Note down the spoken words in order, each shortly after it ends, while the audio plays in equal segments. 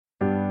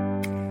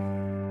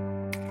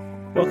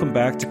Welcome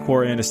back to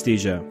Core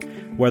Anesthesia.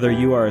 Whether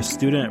you are a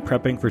student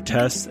prepping for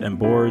tests and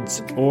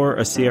boards or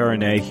a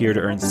CRNA here to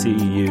earn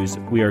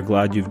CEUs, we are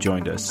glad you've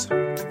joined us.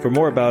 For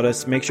more about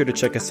us, make sure to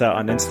check us out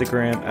on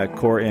Instagram at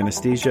Core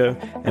Anesthesia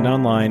and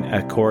online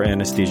at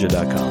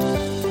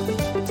coreanesthesia.com.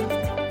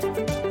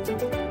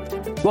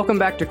 Welcome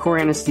back to Core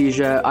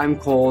Anesthesia. I'm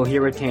Cole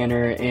here with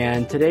Tanner,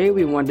 and today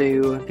we want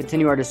to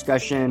continue our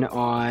discussion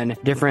on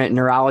different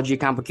neurology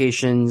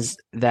complications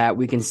that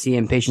we can see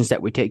in patients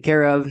that we take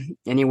care of,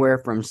 anywhere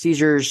from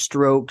seizures,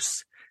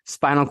 strokes,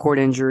 spinal cord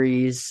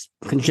injuries,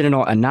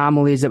 congenital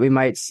anomalies that we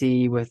might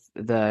see with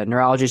the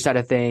neurology side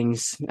of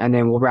things. And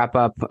then we'll wrap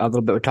up a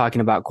little bit with talking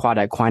about quad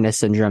equina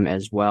syndrome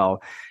as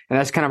well. And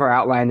that's kind of our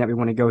outline that we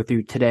want to go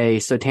through today.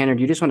 So Tanner,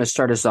 do you just want to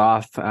start us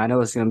off? I know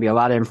there's going to be a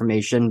lot of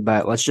information,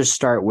 but let's just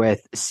start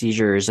with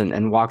seizures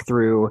and walk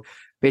through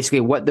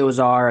basically what those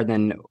are and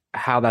then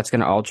how that's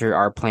going to alter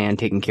our plan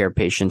taking care of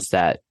patients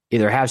that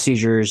either have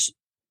seizures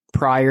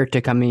prior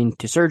to coming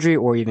to surgery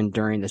or even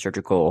during the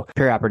surgical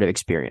perioperative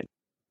experience.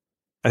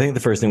 I think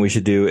the first thing we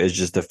should do is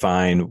just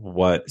define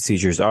what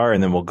seizures are,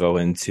 and then we'll go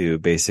into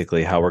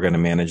basically how we're going to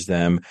manage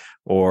them,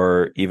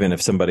 or even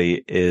if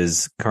somebody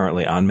is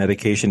currently on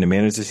medication to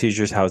manage the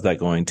seizures, how is that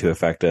going to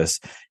affect us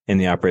in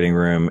the operating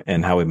room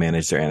and how we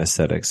manage their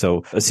anesthetic.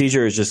 So a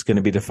seizure is just going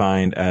to be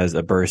defined as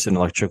a burst in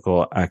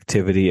electrical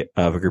activity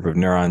of a group of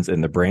neurons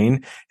in the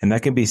brain, and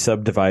that can be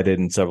subdivided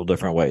in several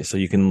different ways. So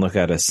you can look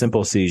at a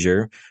simple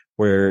seizure,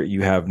 where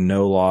you have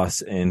no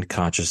loss in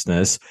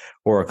consciousness,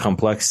 or a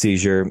complex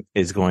seizure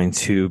is going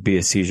to be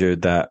a seizure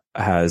that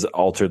has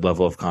altered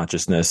level of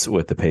consciousness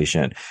with the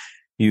patient.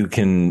 You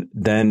can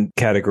then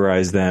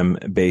categorize them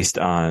based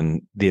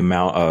on the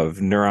amount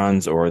of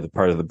neurons or the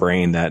part of the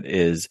brain that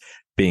is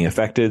being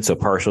affected. So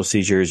partial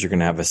seizures, you're going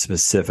to have a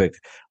specific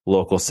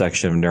local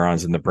section of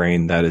neurons in the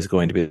brain that is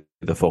going to be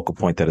the focal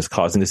point that is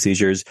causing the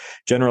seizures.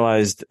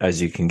 Generalized,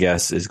 as you can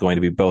guess, is going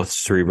to be both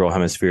cerebral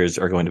hemispheres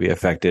are going to be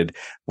affected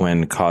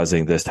when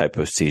causing this type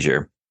of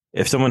seizure.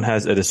 If someone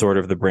has a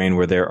disorder of the brain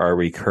where there are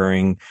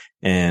recurring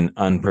and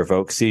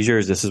unprovoked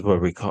seizures, this is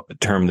what we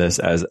term this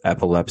as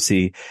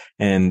epilepsy.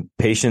 And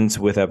patients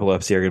with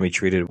epilepsy are going to be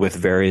treated with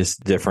various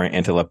different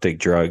antileptic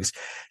drugs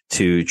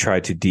to try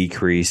to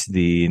decrease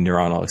the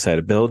neuronal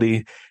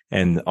excitability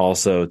and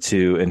also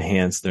to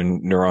enhance their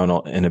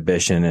neuronal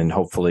inhibition and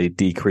hopefully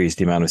decrease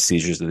the amount of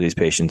seizures that these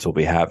patients will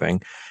be having.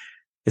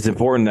 It's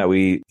important that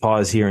we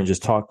pause here and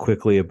just talk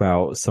quickly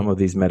about some of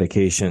these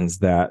medications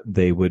that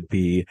they would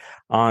be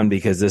on,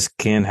 because this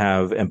can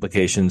have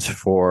implications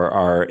for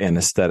our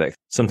anesthetic.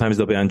 Sometimes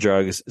they'll be on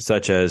drugs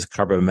such as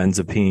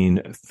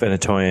carbamazepine,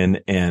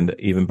 phenytoin, and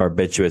even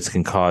barbiturates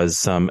can cause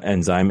some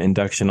enzyme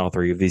induction. All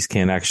three of these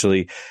can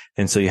actually.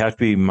 And so you have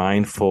to be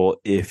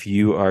mindful if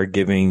you are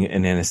giving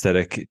an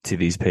anesthetic to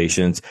these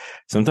patients.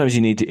 Sometimes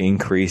you need to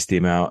increase the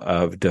amount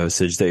of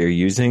dosage that you're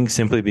using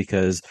simply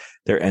because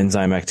their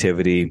enzyme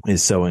activity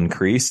is so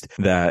increased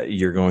that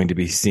you're going to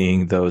be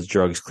seeing those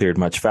drugs cleared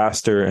much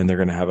faster, and they're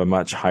going to have a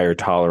much higher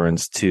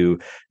tolerance to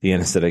the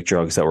anesthetic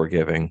drugs that we're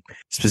giving.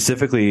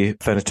 Specifically,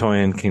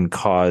 phenytoin can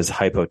cause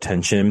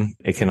hypotension.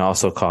 It can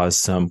also cause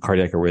some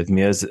cardiac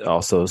arrhythmias,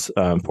 also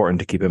important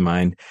to keep in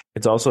mind.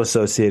 It's also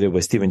associated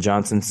with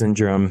Stevens-Johnson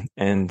syndrome.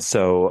 And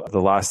so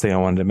the last thing I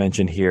wanted to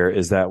mention here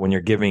is that when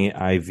you're giving it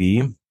IV,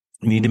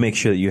 you need to make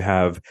sure that you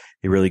have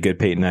a really good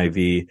patent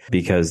IV,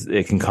 because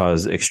it can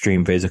cause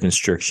extreme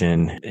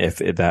vasoconstriction if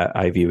that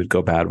IV would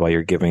go bad while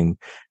you're giving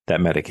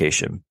that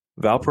medication.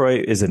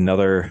 Valproate is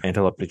another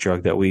antileptic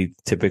drug that we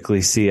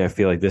typically see. I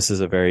feel like this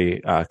is a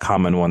very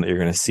common one that you're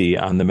going to see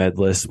on the med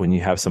list when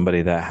you have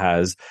somebody that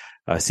has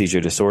a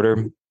seizure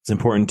disorder. It's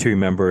important to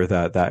remember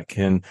that that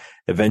can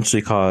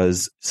eventually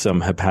cause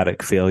some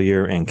hepatic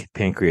failure and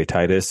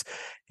pancreatitis.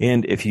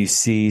 And if you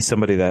see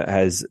somebody that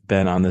has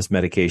been on this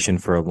medication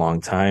for a long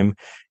time,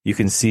 you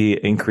can see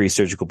increased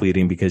surgical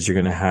bleeding because you're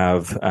going to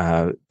have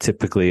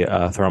typically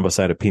a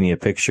thrombocytopenia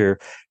picture.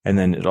 And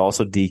then it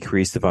also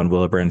decreased the von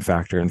Willebrand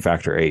factor and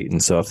factor VIII.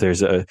 And so if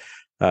there's a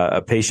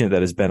patient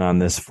that has been on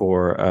this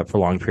for a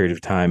prolonged period of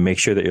time, make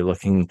sure that you're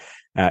looking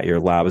at your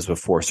labs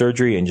before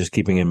surgery and just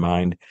keeping in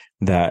mind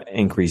that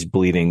increased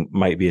bleeding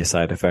might be a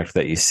side effect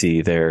that you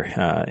see there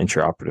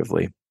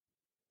intraoperatively.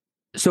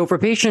 So for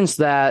patients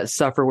that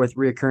suffer with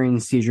recurring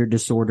seizure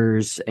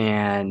disorders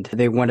and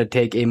they want to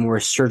take a more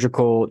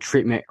surgical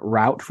treatment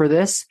route for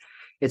this,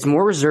 it's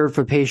more reserved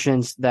for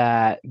patients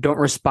that don't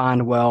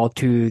respond well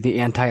to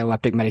the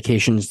anti-epileptic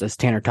medications, as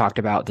Tanner talked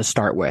about to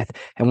start with.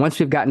 And once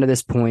we've gotten to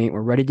this point,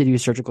 we're ready to do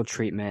surgical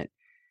treatment.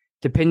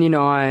 Depending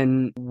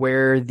on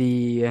where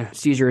the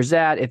seizure is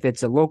at, if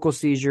it's a local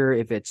seizure,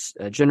 if it's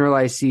a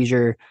generalized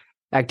seizure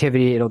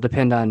activity, it'll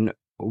depend on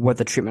what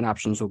the treatment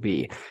options will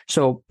be.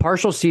 So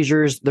partial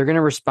seizures, they're going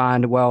to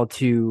respond well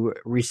to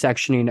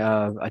resectioning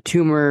of a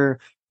tumor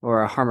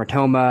or a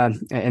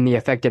hamartoma in the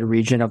affected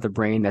region of the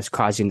brain that's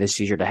causing the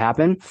seizure to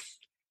happen.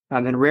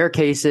 In rare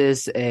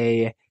cases,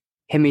 a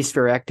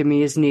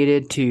hemispherectomy is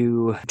needed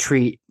to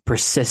treat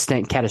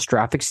persistent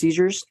catastrophic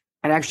seizures.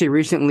 And actually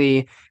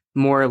recently,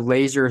 more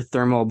laser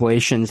thermal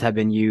ablations have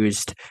been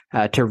used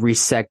to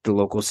resect the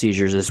local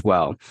seizures as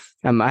well.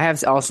 I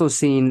have also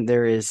seen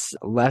there is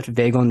left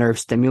vagal nerve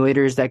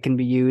stimulators that can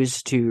be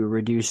used to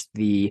reduce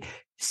the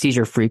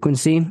seizure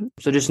frequency.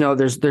 So just know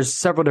there's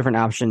several different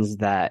options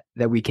that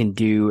we can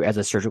do as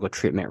a surgical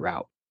treatment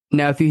route.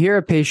 Now, if you hear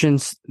of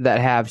patients that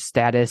have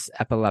status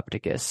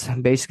epilepticus,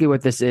 basically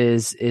what this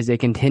is a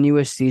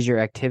continuous seizure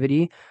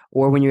activity,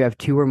 or when you have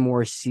two or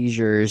more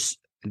seizures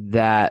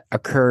that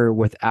occur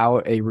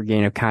without a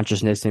regain of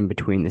consciousness in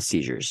between the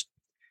seizures.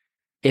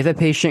 If a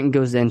patient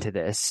goes into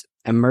this,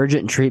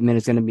 emergent treatment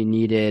is going to be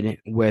needed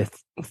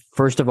with,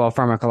 first of all,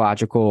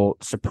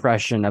 pharmacological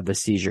suppression of the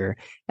seizure,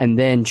 and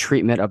then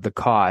treatment of the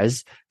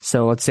cause.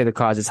 So let's say the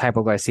cause is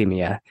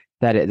hypoglycemia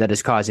that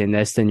is causing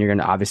this, then you're going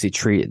to obviously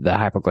treat the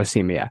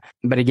hypoglycemia.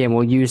 But again,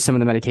 we'll use some of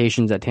the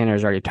medications that Tanner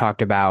has already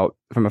talked about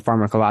from a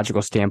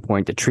pharmacological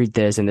standpoint to treat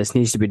this, and this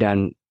needs to be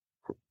done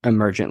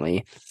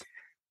emergently.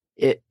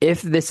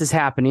 If this is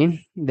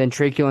happening, then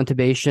tracheal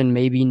intubation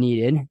may be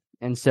needed.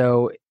 And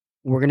so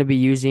we're going to be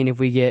using, if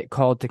we get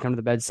called to come to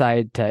the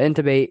bedside to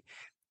intubate,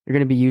 you're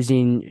going to be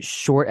using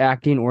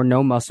short-acting or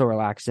no muscle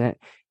relaxant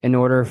in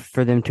order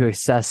for them to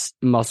assess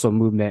muscle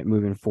movement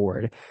moving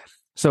forward.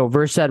 So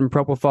Versed and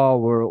propofol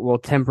will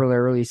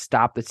temporarily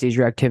stop the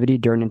seizure activity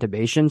during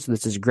intubation. So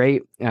this is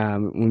great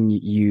when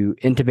you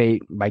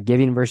intubate by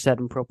giving Versed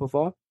and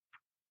propofol.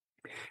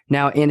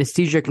 Now,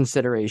 anesthesia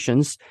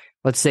considerations,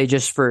 let's say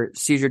just for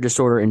seizure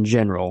disorder in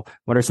general,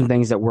 what are some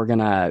things that we're going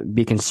to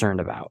be concerned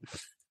about?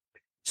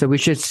 So we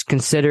should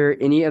consider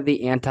any of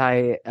the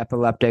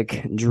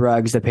anti-epileptic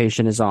drugs the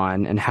patient is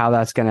on and how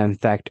that's going to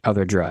affect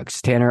other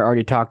drugs. Tanner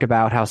already talked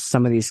about how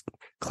some of these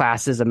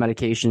classes of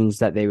medications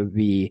that they would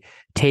be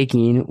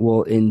taking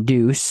will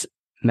induce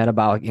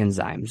metabolic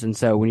enzymes. And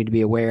so we need to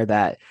be aware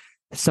that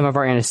some of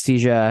our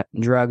anesthesia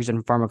drugs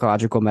and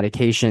pharmacological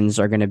medications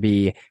are going to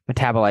be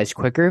metabolized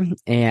quicker,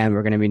 and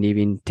we're going to be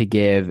needing to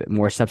give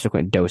more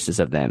subsequent doses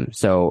of them.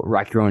 So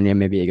rocuronium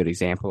may be a good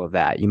example of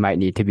that. You might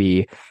need to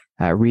be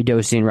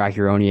redosing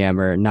rocuronium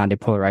or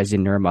non-depolarizing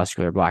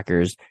neuromuscular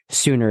blockers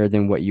sooner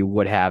than what you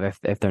would have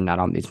if they're not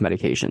on these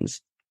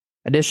medications.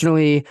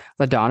 Additionally,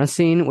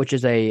 ladonicine, which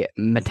is a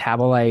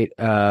metabolite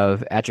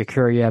of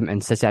atracurium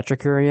and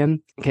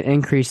cisatracurium, can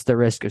increase the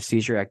risk of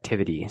seizure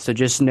activity. So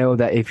just know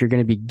that if you're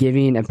going to be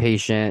giving a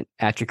patient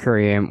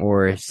atracurium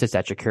or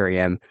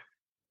cisatracurium,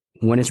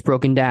 when it's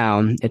broken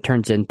down, it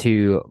turns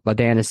into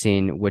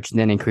ladonicine, which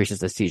then increases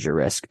the seizure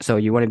risk. So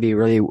you want to be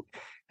really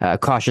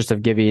cautious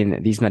of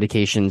giving these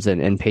medications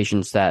in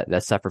patients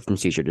that suffer from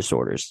seizure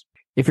disorders.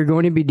 If you're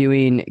going to be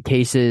doing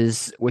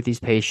cases with these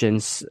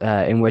patients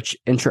in which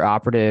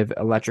intraoperative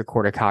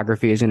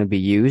electrocorticography is going to be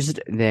used,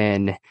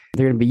 then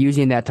they're going to be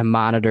using that to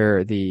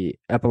monitor the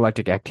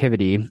epileptic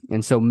activity.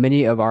 And so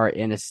many of our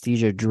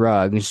anesthesia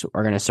drugs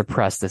are going to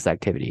suppress this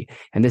activity.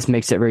 And this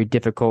makes it very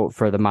difficult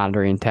for the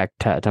monitoring tech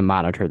to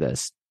monitor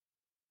this.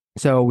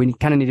 So we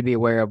kind of need to be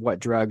aware of what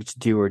drugs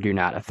do or do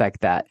not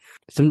affect that.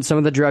 Some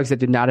of the drugs that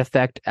do not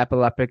affect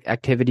epileptic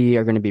activity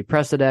are going to be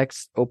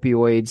Precedex,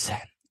 opioids,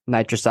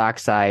 nitrous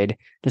oxide,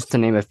 just to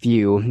name a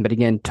few. But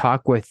again,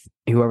 talk with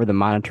whoever the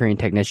monitoring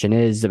technician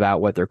is about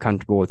what they're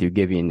comfortable with you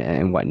giving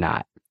and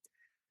whatnot.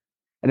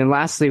 And then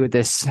lastly, with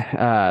this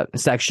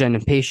section,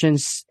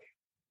 patients,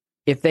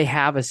 if they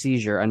have a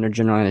seizure under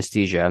general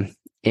anesthesia,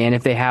 and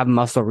if they have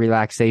muscle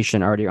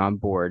relaxation already on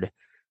board,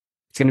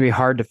 it's going to be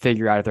hard to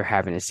figure out if they're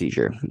having a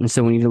seizure. And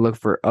so we need to look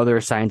for other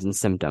signs and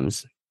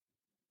symptoms.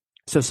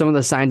 So some of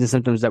the signs and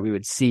symptoms that we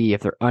would see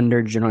if they're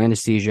under general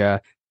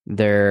anesthesia,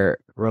 they're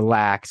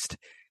relaxed,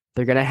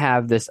 they're going to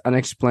have this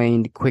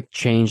unexplained quick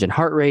change in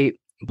heart rate,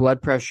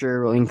 blood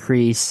pressure will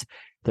increase,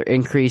 their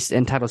increased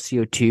end-tidal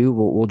CO2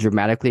 will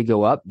dramatically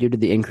go up due to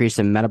the increase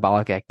in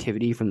metabolic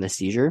activity from the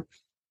seizure.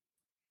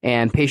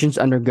 And patients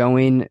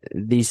undergoing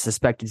these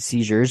suspected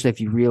seizures,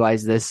 if you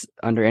realize this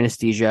under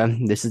anesthesia,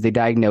 this is the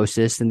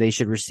diagnosis, and they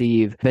should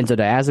receive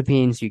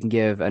benzodiazepines. So you can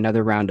give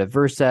another round of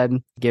Versed,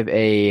 give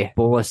a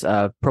bolus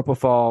of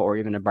propofol, or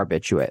even a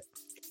barbiturate.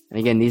 And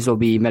again, these will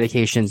be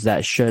medications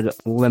that should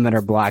limit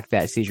or block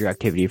that seizure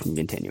activity from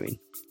continuing.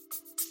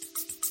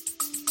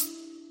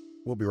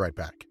 We'll be right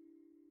back.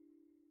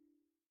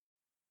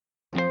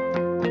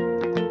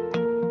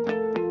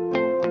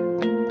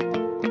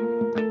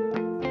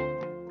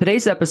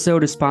 Today's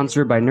episode is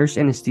sponsored by Nurse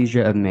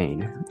Anesthesia of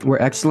Maine,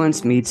 where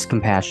excellence meets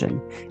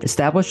compassion.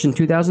 Established in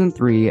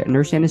 2003,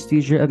 Nurse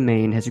Anesthesia of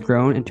Maine has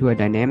grown into a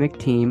dynamic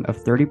team of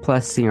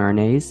 30-plus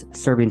CRNAs,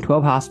 serving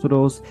 12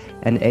 hospitals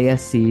and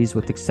ASCs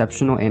with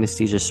exceptional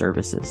anesthesia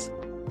services.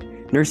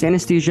 Nurse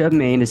Anesthesia of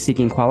Maine is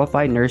seeking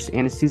qualified nurse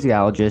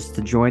anesthesiologists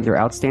to join their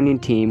outstanding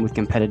team with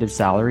competitive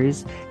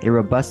salaries, a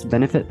robust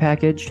benefit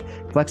package,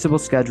 flexible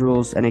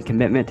schedules, and a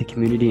commitment to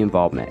community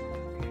involvement.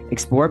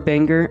 Explore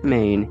Bangor,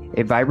 Maine,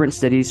 a vibrant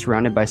city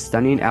surrounded by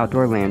stunning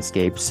outdoor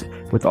landscapes,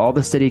 with all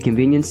the city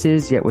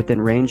conveniences yet within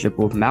range of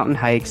both mountain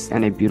hikes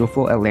and a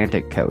beautiful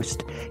Atlantic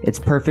coast. It's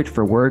perfect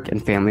for work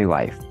and family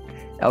life.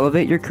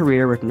 Elevate your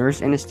career with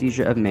Nurse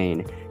Anesthesia of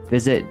Maine.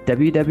 Visit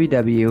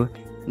www.naasm.com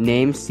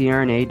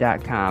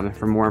namecrna.com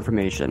for more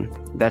information.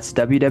 That's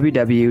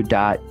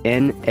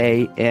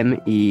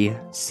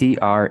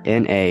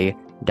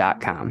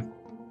www.namecrna.com.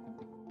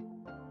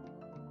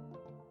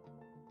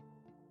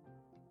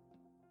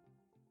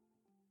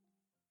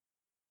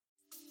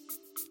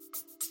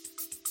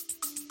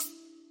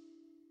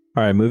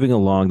 All right, moving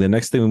along. The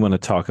next thing we want to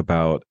talk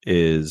about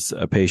is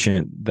a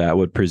patient that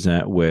would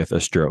present with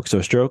a stroke. So,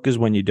 a stroke is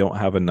when you don't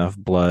have enough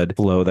blood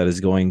flow that is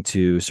going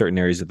to certain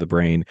areas of the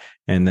brain.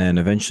 And then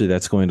eventually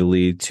that's going to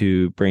lead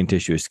to brain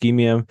tissue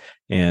ischemia.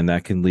 And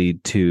that can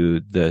lead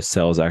to the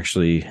cells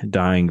actually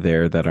dying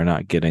there that are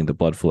not getting the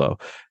blood flow.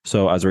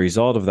 So, as a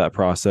result of that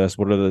process,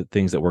 what are the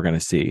things that we're going to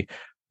see?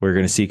 We're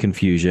going to see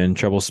confusion,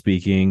 trouble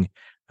speaking.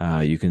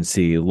 You can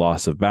see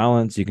loss of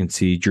balance. You can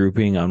see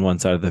drooping on one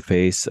side of the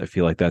face. I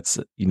feel like that's,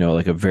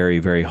 like a very,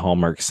 very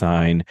hallmark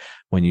sign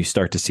when you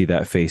start to see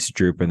that face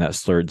droop and that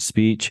slurred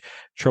speech.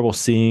 Trouble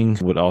seeing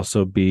would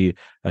also be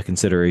a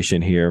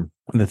consideration here.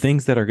 And the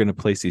things that are going to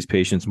place these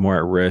patients more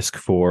at risk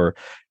for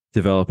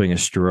developing a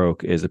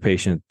stroke is a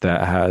patient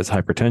that has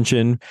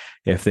hypertension,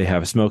 if they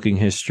have smoking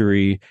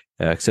history,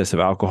 excessive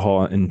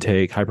alcohol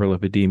intake,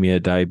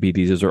 hyperlipidemia,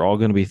 diabetes. Those are all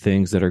going to be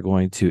things that are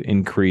going to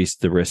increase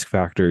the risk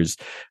factors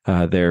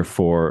there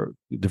for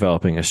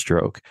developing a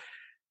stroke.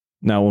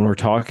 Now, when we're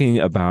talking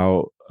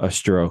about a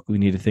stroke, we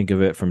need to think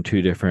of it from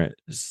two different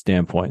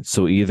standpoints.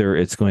 So either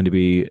it's going to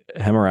be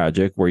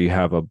hemorrhagic, where you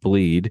have a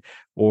bleed,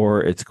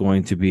 or it's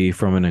going to be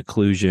from an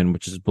occlusion,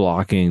 which is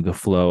blocking the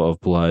flow of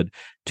blood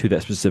to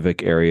that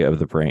specific area of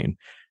the brain.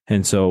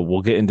 And so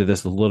we'll get into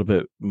this a little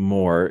bit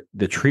more.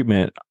 The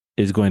treatment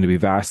is going to be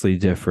vastly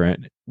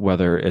different,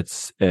 whether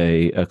it's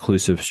a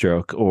occlusive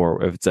stroke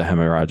or if it's a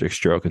hemorrhagic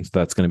stroke. And so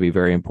that's going to be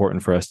very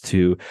important for us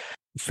to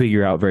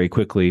figure out very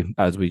quickly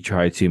as we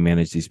try to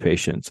manage these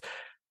patients.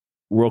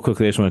 Real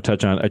quickly, I just want to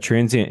touch on a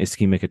transient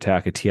ischemic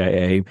attack, a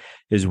TIA,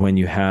 is when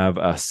you have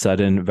a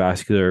sudden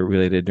vascular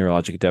related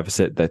neurologic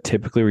deficit that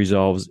typically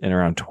resolves in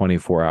around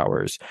 24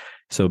 hours.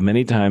 So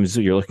many times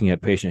you're looking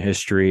at patient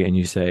history and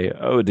you say,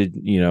 oh,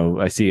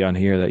 I see on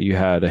here that you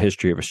had a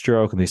history of a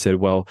stroke. And they said,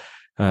 well,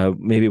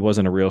 maybe it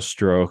wasn't a real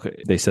stroke.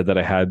 They said that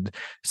I had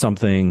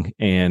something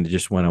and it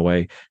just went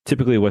away.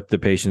 Typically what the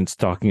patient's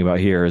talking about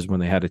here is when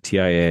they had a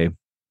TIA.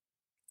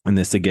 And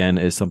this, again,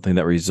 is something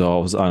that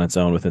resolves on its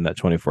own within that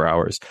 24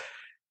 hours.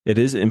 It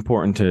is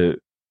important to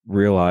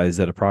realize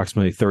that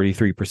approximately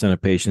 33%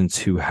 of patients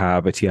who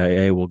have a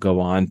TIA will go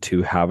on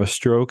to have a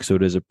stroke. So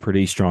it is a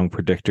pretty strong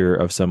predictor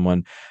of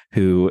someone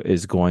who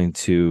is going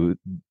to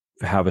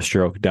have a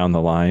stroke down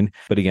the line.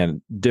 But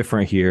again,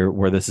 different here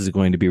where this is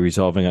going to be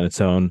resolving on its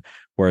own.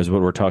 Whereas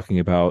what we're talking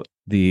about,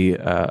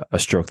 a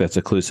stroke that's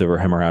occlusive or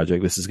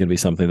hemorrhagic, this is going to be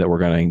something that we're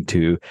going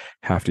to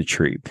have to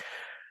treat.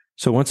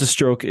 So once a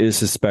stroke is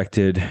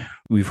suspected,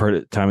 we've heard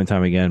it time and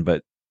time again,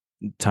 but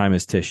time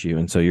is tissue.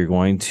 And so you're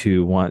going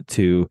to want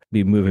to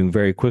be moving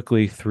very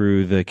quickly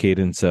through the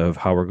cadence of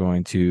how we're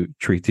going to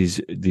treat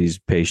these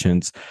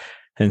patients.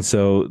 And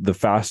so the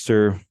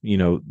faster,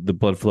 the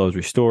blood flow is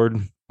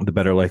restored, the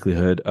better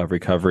likelihood of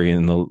recovery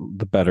and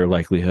the better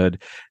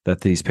likelihood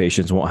that these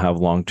patients won't have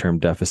long-term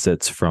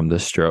deficits from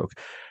this stroke.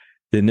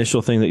 The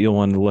initial thing that you'll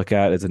want to look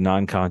at is a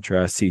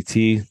non-contrast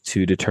CT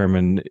to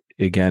determine,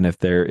 again, if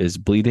there is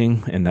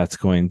bleeding, and that's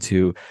going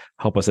to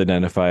help us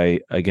identify,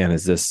 again,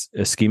 is this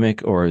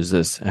ischemic or is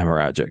this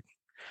hemorrhagic?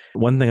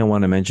 One thing I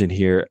want to mention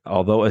here,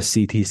 although a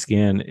CT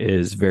scan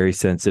is very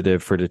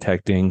sensitive for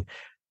detecting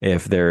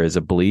if there is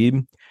a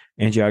bleed,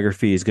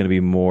 angiography is going to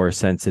be more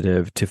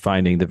sensitive to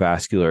finding the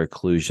vascular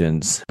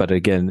occlusions. But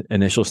again,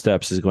 initial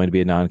steps is going to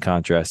be a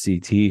non-contrast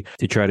CT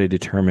to try to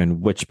determine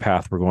which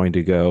path we're going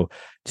to go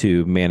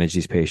to manage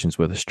these patients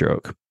with a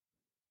stroke.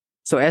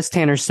 So as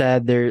Tanner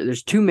said,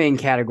 there's two main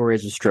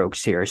categories of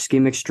strokes here,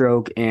 ischemic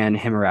stroke and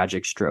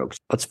hemorrhagic strokes.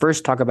 Let's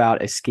first talk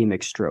about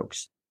ischemic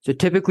strokes. So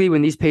typically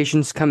when these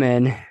patients come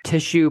in,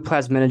 tissue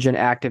plasminogen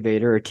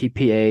activator or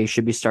TPA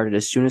should be started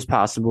as soon as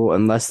possible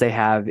unless they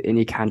have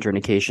any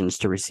contraindications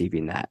to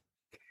receiving that.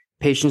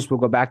 Patients will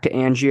go back to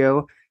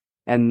angio,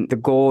 and the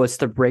goal is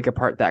to break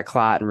apart that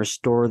clot and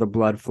restore the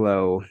blood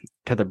flow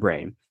to the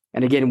brain.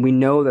 And again, we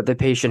know that the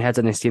patient has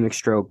an ischemic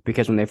stroke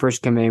because when they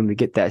first come in, we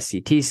get that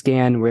CT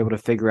scan, we're able to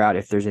figure out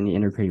if there's any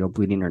intracranial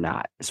bleeding or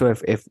not. So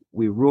if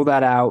we rule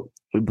that out,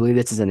 we believe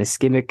this is an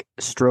ischemic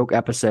stroke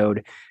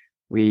episode,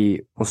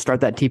 we will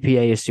start that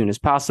TPA as soon as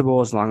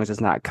possible, as long as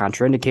it's not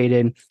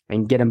contraindicated,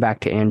 and get them back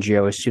to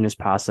angio as soon as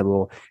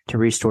possible to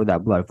restore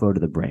that blood flow to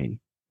the brain.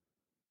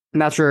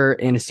 And that's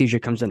where anesthesia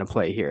comes into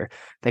play here.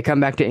 They come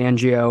back to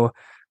angio.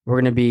 We're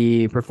going to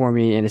be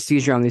performing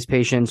anesthesia on these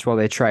patients while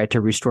they try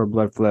to restore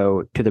blood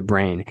flow to the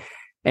brain.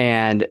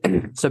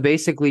 And so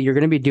basically, you're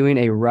going to be doing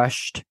a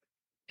rushed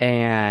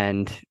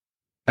and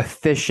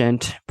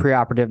efficient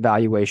preoperative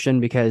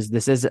evaluation because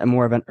this is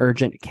more of an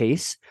urgent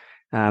case.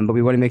 But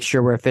we want to make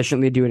sure we're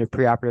efficiently doing a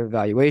preoperative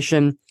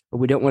evaluation, but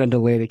we don't want to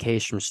delay the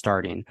case from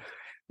starting.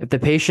 If the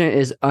patient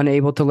is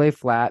unable to lay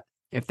flat,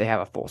 if they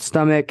have a full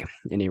stomach,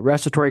 any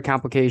respiratory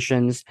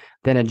complications,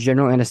 then a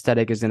general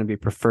anesthetic is going to be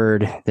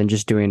preferred than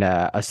just doing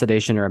a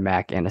sedation or a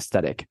MAC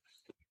anesthetic.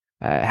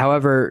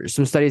 However,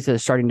 some studies are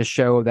starting to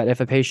show that if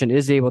a patient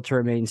is able to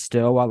remain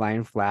still while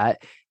lying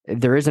flat,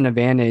 there is an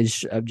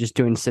advantage of just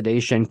doing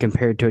sedation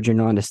compared to a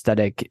general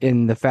anesthetic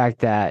in the fact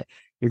that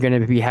you're going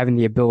to be having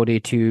the ability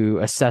to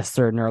assess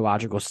their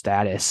neurological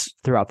status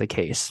throughout the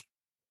case.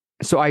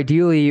 So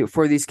ideally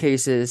for these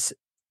cases,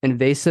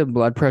 invasive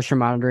blood pressure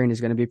monitoring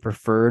is going to be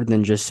preferred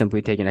than just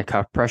simply taking a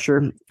cuff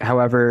pressure.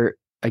 However,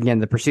 again,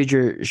 the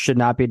procedure should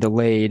not be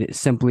delayed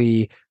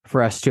simply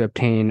for us to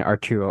obtain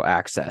arterial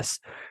access.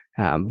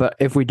 But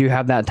if we do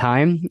have that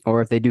time,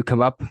 or if they do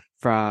come up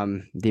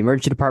from the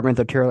emergency department,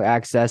 the arterial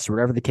access, or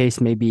whatever the case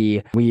may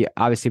be, we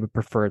obviously would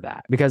prefer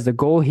that, because the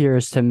goal here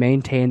is to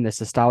maintain the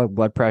systolic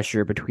blood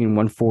pressure between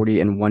 140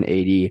 and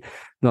 180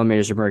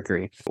 millimeters of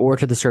mercury, or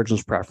to the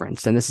surgeon's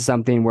preference. And this is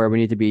something where we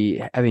need to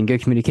be having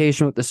good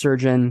communication with the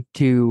surgeon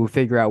to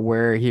figure out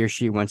where he or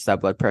she wants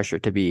that blood pressure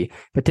to be.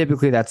 But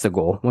typically that's the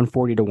goal,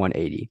 140 to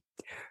 180.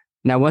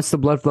 Now, once the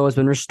blood flow has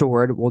been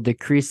restored, we'll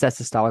decrease that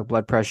systolic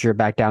blood pressure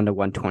back down to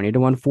 120 to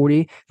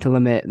 140 to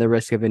limit the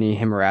risk of any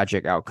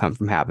hemorrhagic outcome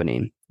from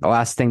happening. The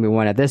last thing we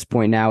want at this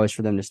point now is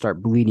for them to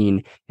start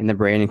bleeding in the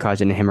brain and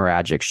causing a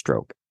hemorrhagic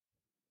stroke.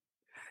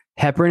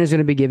 Heparin is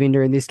going to be given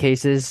during these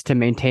cases to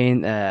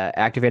maintain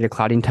activated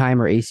clotting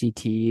time, or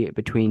ACT,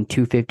 between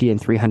 250 and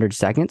 300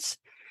 seconds.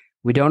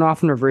 We don't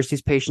often reverse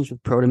these patients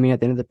with protamine at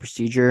the end of the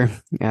procedure.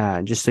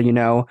 Just so you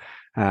know,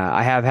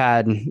 I have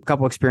had a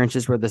couple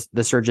experiences where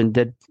the surgeon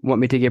did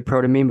want me to give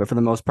protamine, but for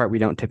the most part, we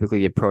don't typically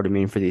give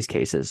protamine for these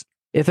cases.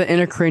 If an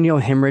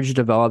intracranial hemorrhage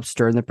develops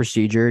during the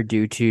procedure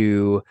due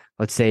to,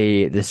 let's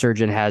say, the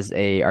surgeon has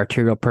a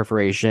arterial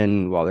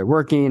perforation while they're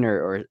working,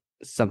 or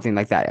something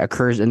like that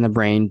occurs in the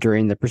brain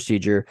during the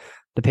procedure,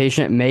 the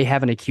patient may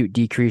have an acute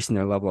decrease in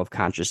their level of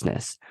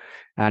consciousness.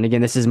 And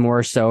again, this is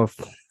more so if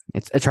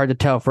it's hard to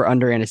tell if we're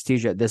under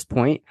anesthesia at this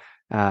point.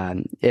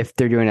 If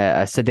they're doing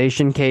a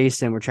sedation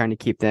case and we're trying to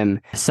keep them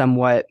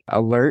somewhat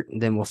alert,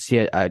 then we'll see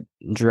a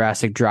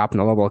drastic drop in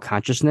the level of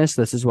consciousness.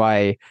 This is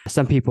why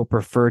some people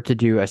prefer to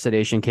do a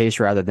sedation case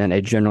rather than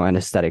a general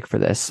anesthetic for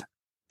this.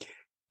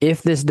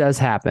 If this does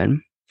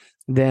happen,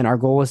 then our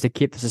goal is to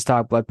keep the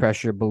systolic blood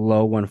pressure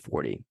below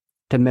 140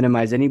 to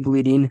minimize any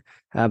bleeding,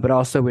 but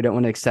also we don't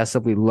want to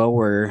excessively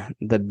lower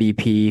the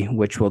BP,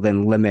 which will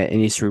then limit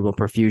any cerebral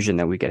perfusion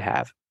that we could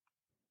have.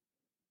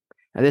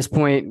 At this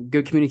point,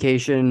 good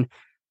communication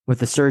with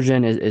the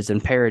surgeon is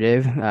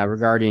imperative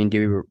regarding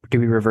do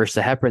we reverse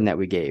the heparin that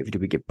we gave? Do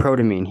we give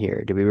protamine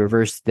here? Do we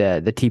reverse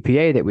the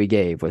TPA that we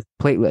gave with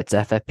platelets,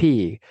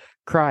 FFP,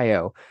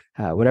 cryo?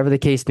 Whatever the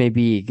case may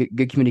be,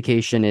 good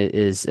communication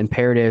is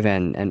imperative,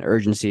 and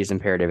urgency is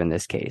imperative in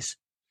this case.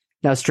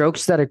 Now,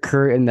 strokes that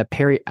occur in the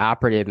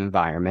perioperative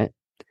environment.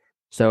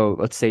 So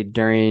let's say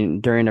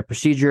during a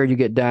procedure you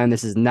get done,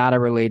 this is not a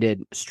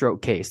related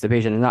stroke case. The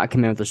patient does not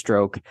come in with a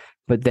stroke,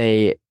 but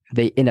they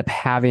end up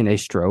having a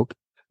stroke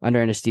under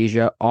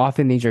anesthesia.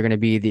 Often these are going to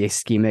be the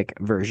ischemic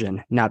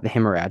version, not the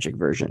hemorrhagic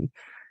version.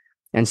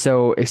 And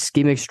so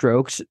ischemic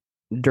strokes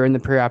during the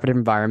perioperative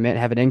environment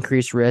have an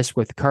increased risk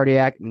with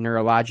cardiac,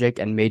 neurologic,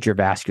 and major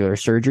vascular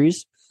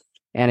surgeries.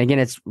 And again,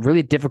 it's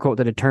really difficult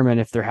to determine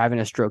if they're having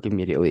a stroke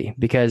immediately,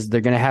 because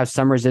they're going to have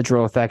some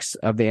residual effects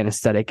of the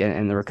anesthetic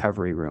in the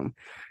recovery room.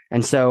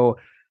 And so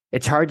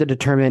it's hard to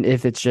determine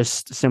if it's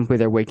just simply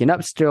they're waking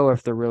up still, or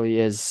if there really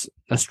is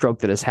a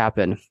stroke that has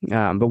happened.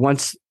 But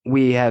once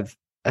we have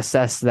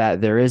assessed that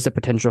there is a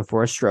potential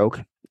for a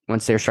stroke,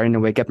 once they're starting to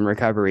wake up in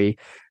recovery,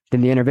 then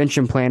the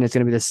intervention plan is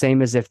going to be the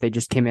same as if they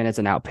just came in as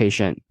an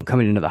outpatient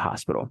coming into the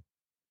hospital.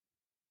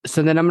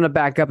 So then I'm going to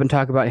back up and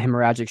talk about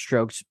hemorrhagic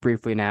strokes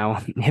briefly now.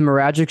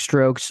 Hemorrhagic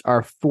strokes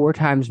are 4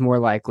 times more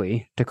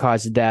likely to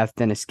cause death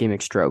than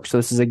ischemic strokes. So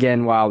this is,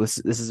 again, while this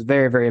is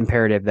very, very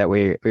imperative that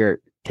we're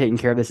taking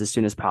care of this as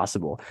soon as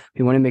possible.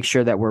 We want to make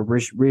sure that we're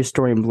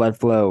restoring blood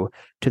flow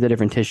to the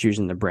different tissues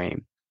in the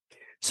brain.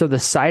 So the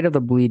site of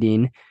the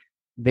bleeding,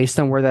 based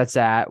on where that's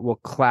at, will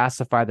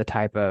classify the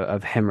type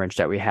of hemorrhage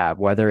that we have,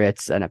 whether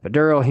it's an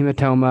epidural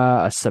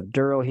hematoma, a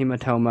subdural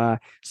hematoma,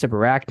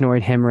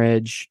 subarachnoid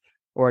hemorrhage,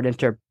 or an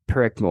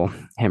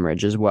interperitoneal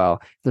hemorrhage as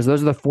well. Those are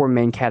the 4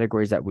 main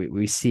categories that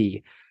we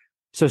see.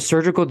 So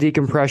surgical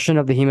decompression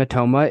of the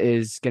hematoma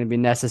is going to be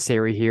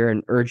necessary here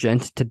and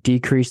urgent to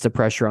decrease the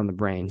pressure on the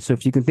brain. So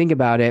if you can think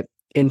about it,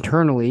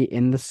 internally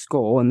in the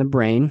skull and the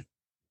brain,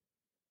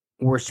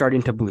 we're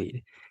starting to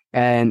bleed.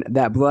 And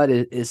that blood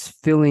is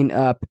filling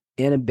up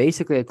in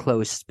basically a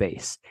closed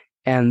space.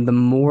 And the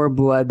more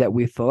blood that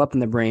we fill up in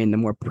the brain, the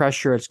more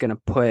pressure it's going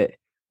to put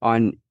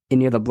on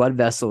any of the blood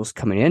vessels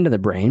coming into the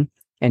brain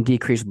and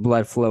decrease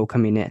blood flow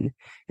coming in.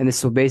 And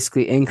this will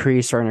basically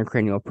increase our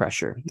intracranial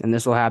pressure. And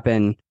this will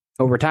happen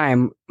over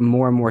time,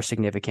 more and more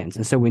significance.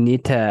 And so we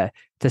need to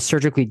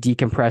surgically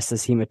decompress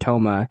this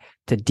hematoma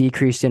to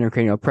decrease the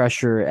intracranial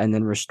pressure and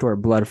then restore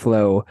blood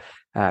flow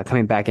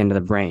coming back into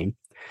the brain.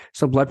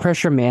 So blood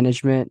pressure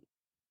management,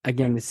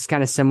 again, this is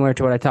kind of similar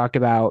to what I talked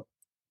about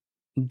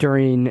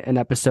during an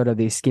episode of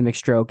the ischemic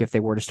stroke if they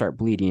were to start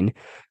bleeding.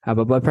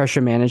 But blood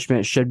pressure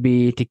management should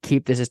be to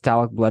keep the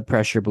systolic blood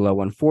pressure below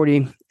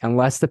 140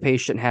 unless the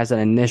patient has an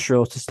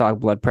initial systolic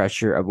blood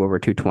pressure of over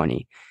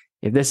 220.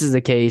 If this is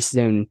the case,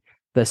 then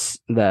the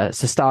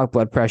systolic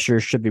blood pressure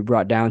should be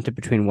brought down to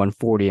between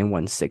 140 and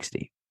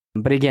 160.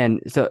 But again,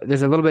 so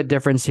there's a little bit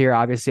difference here,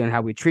 obviously, on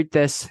how we treat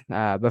this.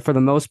 But for the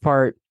most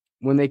part,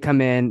 when they come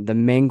in, the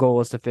main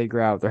goal is to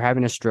figure out if they're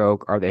having a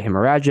stroke, are they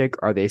hemorrhagic,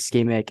 are they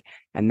ischemic,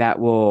 and that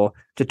will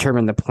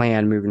determine the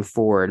plan moving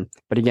forward.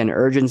 But again,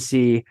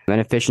 urgency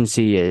and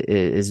efficiency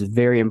is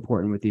very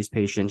important with these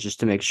patients, just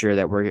to make sure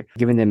that we're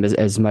giving them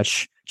as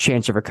much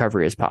chance of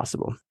recovery as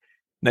possible.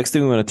 Next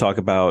thing we want to talk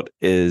about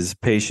is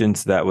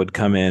patients that would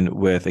come in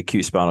with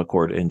acute spinal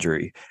cord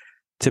injury.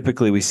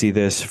 Typically, we see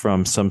this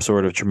from some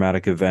sort of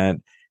traumatic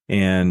event,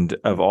 and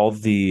of all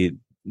the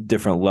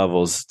different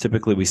levels,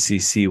 typically we see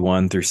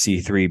C1 through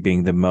C3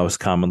 being the most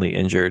commonly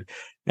injured.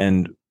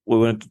 And we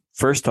want to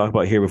first talk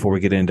about here before we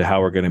get into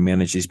how we're going to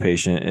manage these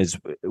patients is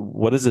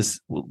what does this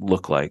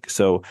look like?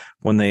 So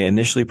when they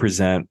initially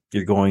present,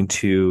 you're going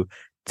to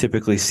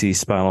typically see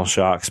spinal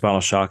shock.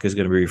 Spinal shock is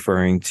going to be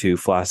referring to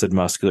flaccid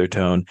muscular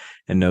tone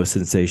and no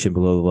sensation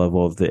below the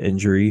level of the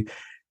injury.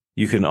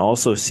 You can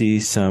also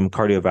see some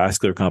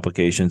cardiovascular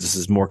complications. This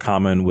is more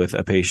common with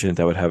a patient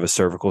that would have a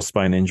cervical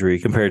spine injury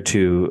compared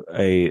to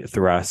a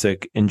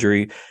thoracic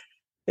injury.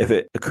 If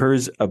it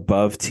occurs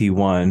above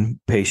T1,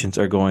 patients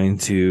are going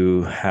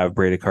to have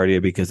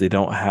bradycardia because they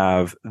don't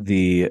have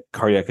the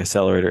cardiac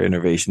accelerator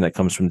innervation that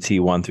comes from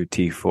T1 through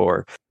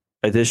T4.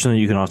 Additionally,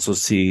 you can also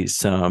see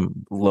some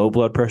low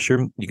blood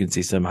pressure. You can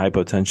see some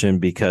hypotension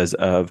because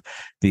of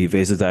the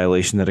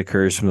vasodilation that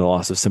occurs from the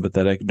loss of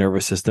sympathetic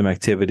nervous system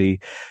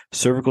activity.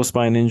 Cervical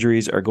spine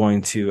injuries are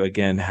going to,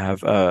 again,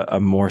 have a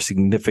more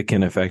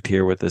significant effect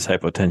here with this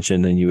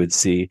hypotension than you would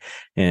see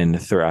in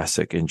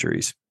thoracic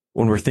injuries.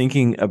 When we're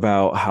thinking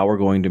about how we're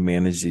going to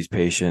manage these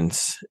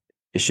patients,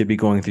 it should be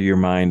going through your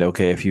mind,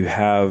 okay, if you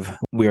have,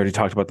 we already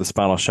talked about the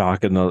spinal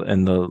shock and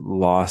the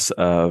loss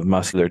of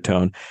muscular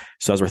tone.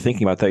 So as we're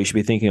thinking about that, you should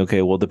be thinking,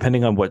 okay, well,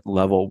 depending on what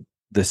level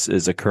this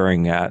is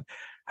occurring at,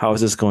 how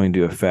is this going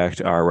to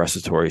affect our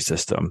respiratory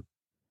system?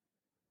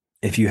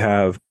 If you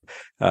have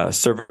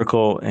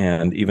cervical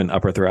and even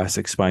upper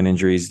thoracic spine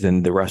injuries,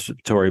 then the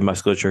respiratory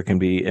musculature can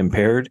be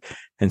impaired.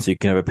 And so you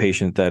can have a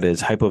patient that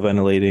is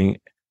hypoventilating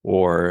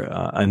or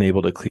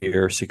unable to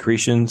clear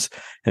secretions.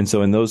 And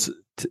so in those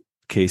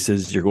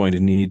cases, you're going to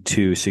need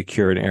to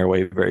secure an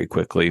airway very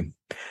quickly.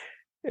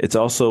 It's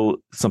also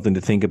something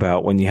to think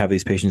about when you have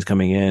these patients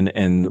coming in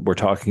and we're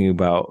talking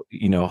about,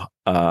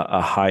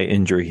 a high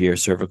injury here,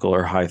 cervical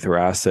or high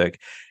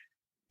thoracic.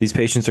 These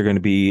patients are going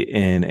to be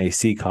in a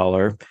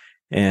C-collar,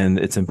 and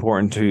it's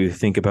important to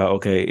think about,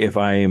 okay, if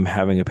I am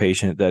having a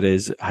patient that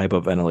is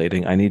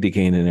hypoventilating, I need to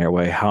gain an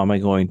airway. How am I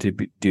going to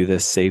do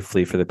this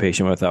safely for the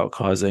patient without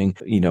causing,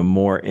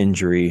 more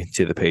injury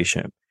to the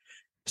patient?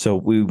 So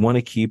we want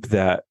to keep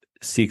that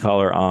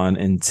C-collar on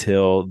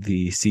until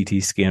the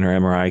CT scan or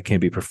MRI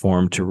can be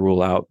performed to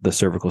rule out the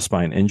cervical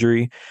spine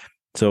injury.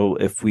 So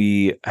if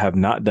we have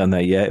not done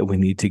that yet, we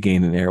need to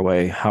gain an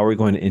airway. How are we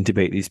going to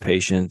intubate these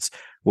patients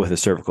with a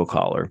cervical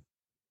collar?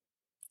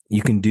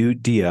 You can do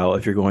DL.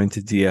 If you're going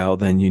to DL,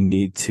 then you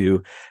need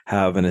to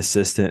have an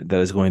assistant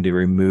that is going to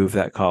remove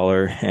that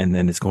collar, and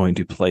then it's going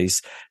to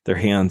place their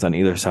hands on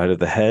either side of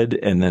the head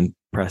and then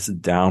press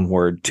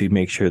downward to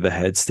make sure the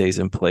head stays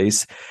in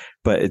place.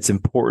 But it's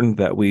important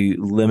that we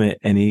limit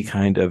any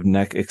kind of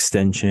neck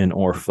extension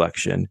or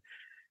flexion.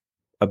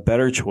 A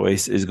better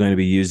choice is going to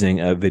be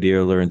using a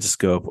video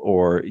laryngoscope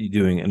or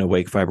doing an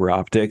awake fiber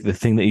optic. The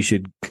thing that you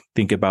should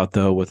think about,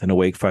 though, with an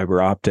awake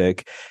fiber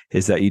optic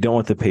is that you don't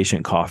want the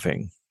patient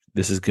coughing.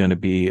 This is going to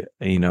be,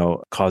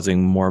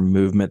 causing more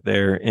movement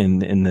there in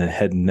the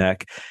head and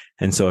neck.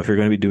 And so if you're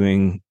going to be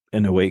doing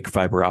an awake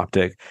fiber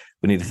optic,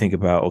 we need to think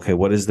about, okay,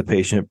 what is the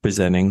patient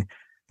presenting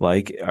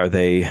like? Are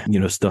they,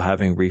 still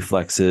having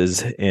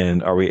reflexes,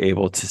 and are we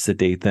able to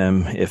sedate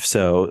them? If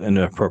so, in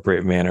an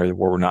appropriate manner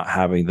where we're not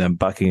having them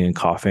bucking and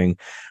coughing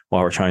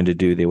while we're trying to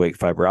do the awake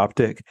fiber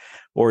optic?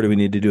 Or do we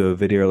need to do a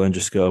video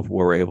laryngoscope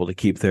where we're able to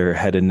keep their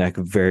head and neck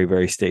very,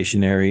 very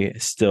stationary,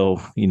 still,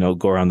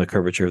 go around the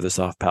curvature of the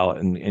soft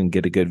palate and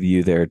get a good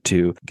view there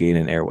to gain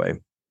an airway?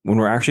 When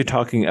we're actually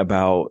talking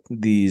about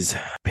these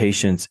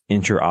patients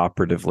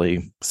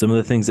intraoperatively, some of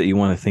the things that you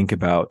want to think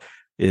about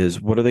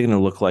is what are they going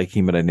to look like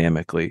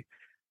hemodynamically?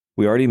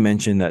 We already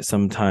mentioned that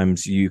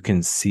sometimes you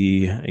can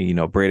see,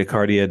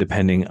 bradycardia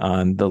depending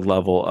on the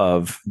level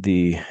of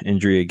the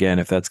injury. Again,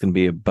 if that's going to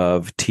be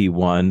above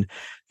T1,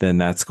 then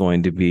that's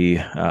going to be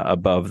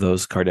above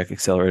those cardiac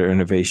accelerator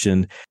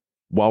innervation.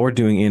 While we're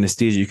doing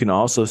anesthesia, you can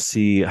also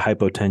see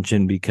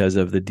hypotension because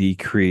of the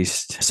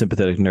decreased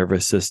sympathetic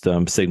nervous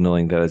system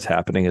signaling that is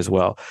happening as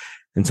well.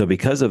 And so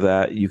because of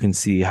that, you can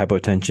see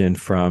hypotension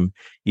from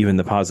even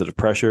the positive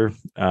pressure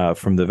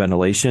from the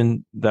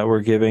ventilation that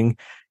we're giving.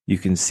 You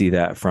can see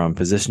that from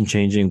position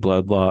changing,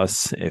 blood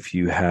loss. If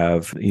you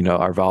have,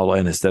 our volatile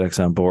anesthetics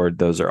on board,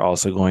 those are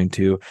also going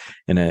to,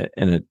 in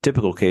a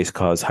typical case,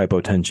 cause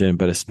hypotension.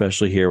 But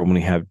especially here, when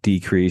we have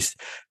decreased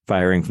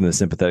firing from the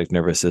sympathetic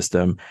nervous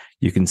system,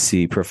 you can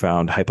see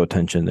profound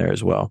hypotension there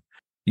as well.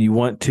 You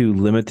want to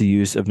limit the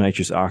use of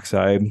nitrous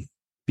oxide.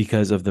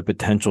 because of the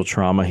potential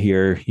trauma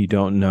here. You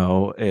don't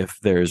know if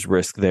there's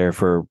risk there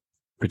for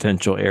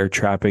potential air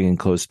trapping in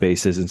closed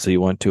spaces. And so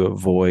you want to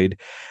avoid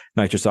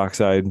nitrous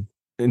oxide.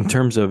 In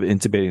terms of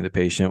intubating the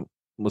patient,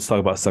 let's talk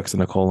about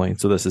succinylcholine.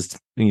 So this is,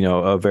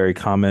 a very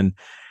common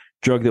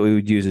drug that we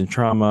would use in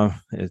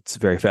trauma. It's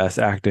very fast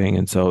acting.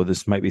 And so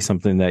this might be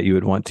something that you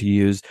would want to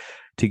use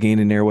to gain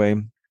an airway.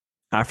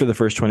 After the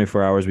first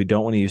 24 hours, we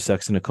don't want to use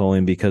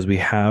succinylcholine because we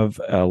have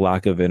a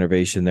lack of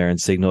innervation there and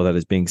signal that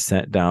is being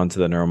sent down to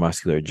the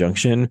neuromuscular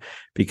junction.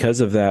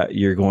 Because of that,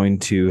 you're going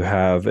to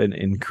have an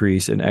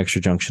increase in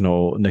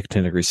extrajunctional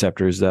nicotinic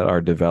receptors that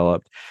are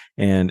developed.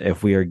 And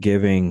if we are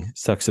giving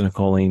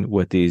succinylcholine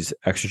with these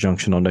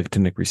extrajunctional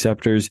nicotinic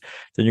receptors,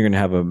 then you're going to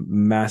have a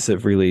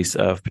massive release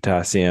of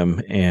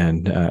potassium,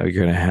 and you're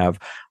going to have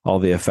all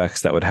the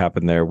effects that would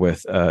happen there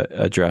with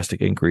a drastic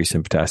increase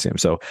in potassium.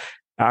 So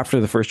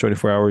after the first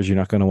 24 hours, you're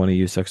not going to want to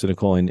use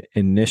succinylcholine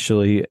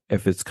initially.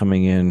 If it's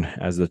coming in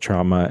as the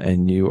trauma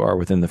and you are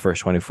within the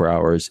first 24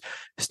 hours,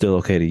 still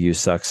okay to use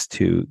Sux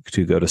to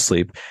go to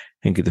sleep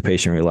and get the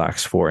patient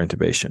relaxed for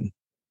intubation.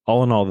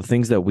 All in all, the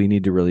things that we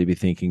need to really be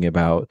thinking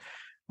about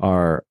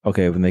are,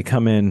 okay, when they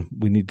come in,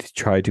 we need to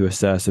try to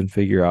assess and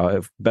figure out,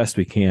 if best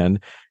we can,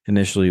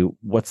 initially,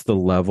 what's the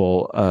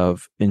level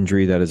of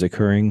injury that is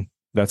occurring.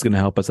 That's going to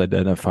help us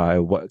identify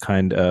what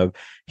kind of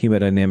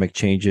hemodynamic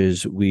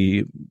changes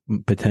we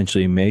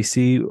potentially may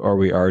see or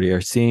we already are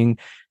seeing,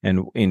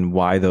 and in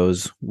why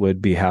those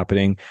would be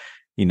happening.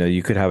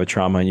 You could have a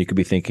trauma and you could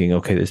be thinking,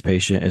 okay, this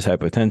patient is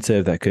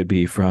hypotensive. That could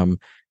be from,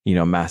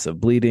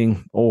 massive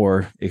bleeding,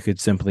 or it could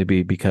simply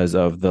be because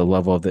of the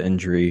level of the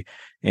injury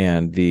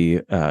and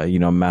the,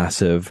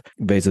 massive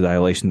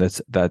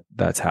vasodilation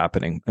that's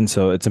happening. And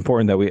so it's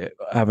important that we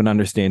have an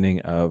understanding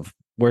of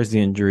where's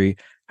the injury.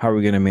 How are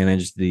we going to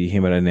manage the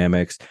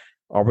hemodynamics?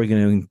 Are we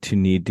going to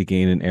need to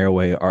gain an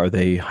airway? Are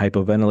they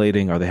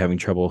hypoventilating? Are they having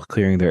trouble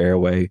clearing their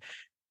airway?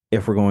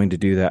 If we're going to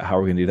do that, how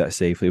are we going to do that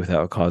safely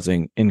without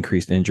causing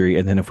increased injury?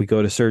 And then if we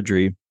go to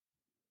surgery,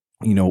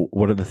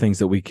 what are the things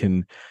that we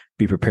can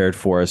be prepared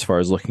for as far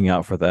as looking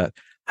out for that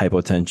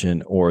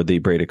hypotension or the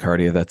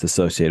bradycardia that's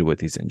associated with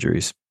these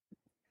injuries?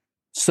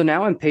 So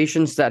now in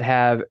patients that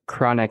have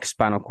chronic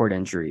spinal cord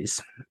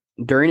injuries,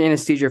 during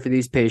anesthesia for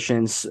these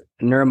patients,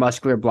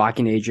 neuromuscular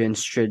blocking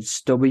agents should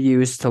still be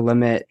used to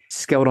limit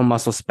skeletal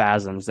muscle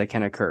spasms that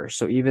can occur.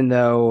 So even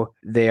though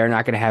they are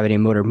not going to have any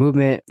motor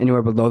movement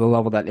anywhere below the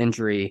level of that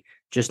injury,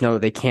 just know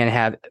that they can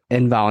have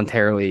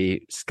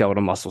involuntarily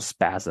skeletal muscle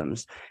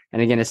spasms.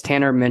 And again, as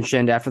Tanner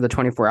mentioned, after the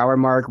 24-hour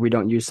mark, we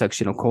don't use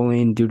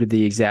succinylcholine due to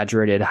the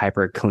exaggerated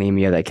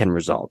hyperkalemia that can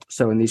result.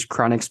 So in these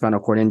chronic spinal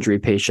cord injury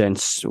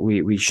patients,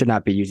 we should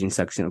not be using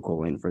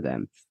succinylcholine for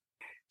them.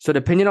 So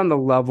depending on the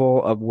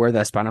level of where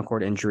that spinal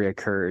cord injury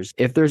occurs,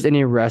 if there's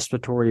any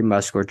respiratory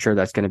musculature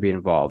that's going to be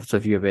involved, so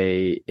if you have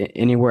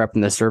anywhere up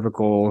in the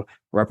cervical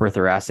or upper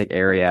thoracic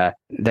area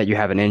that you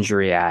have an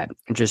injury at,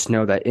 just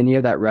know that any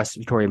of that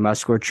respiratory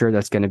musculature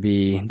that's going to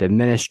be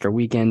diminished or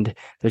weakened,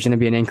 there's going to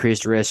be an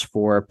increased risk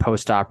for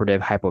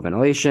postoperative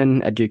hypoventilation,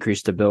 a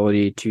decreased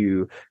ability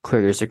to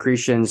clear their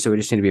secretions. So we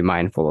just need to be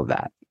mindful of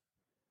that.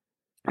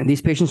 And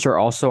these patients are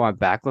also on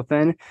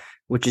baclofen,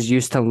 which is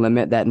used to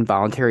limit that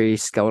involuntary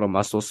skeletal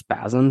muscle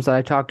spasms that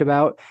I talked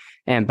about.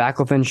 And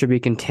baclofen should be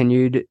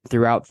continued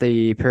throughout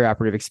the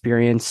perioperative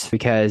experience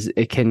because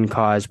it can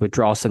cause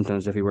withdrawal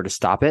symptoms if we were to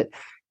stop it.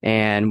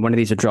 And one of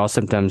these withdrawal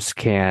symptoms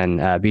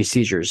can be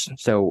seizures.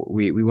 So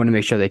we want to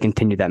make sure they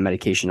continue that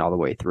medication all the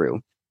way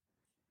through.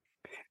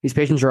 These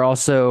patients are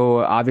also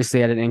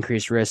obviously at an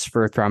increased risk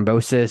for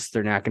thrombosis.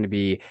 They're not going to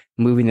be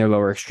moving their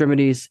lower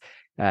extremities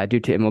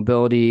due to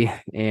immobility.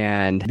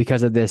 And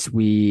because of this,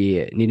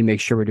 we need to make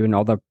sure we're doing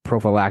all the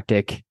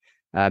prophylactic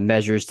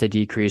measures to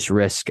decrease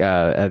risk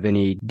of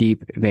any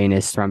deep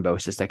venous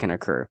thrombosis that can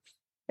occur.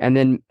 And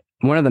then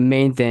one of the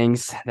main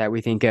things that we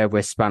think of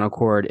with spinal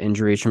cord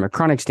injuries from a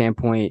chronic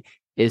standpoint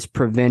is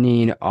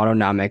preventing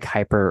autonomic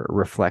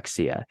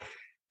hyperreflexia.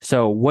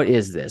 So what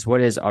is this? What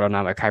is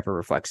autonomic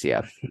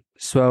hyperreflexia?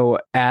 So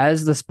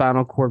as the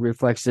spinal cord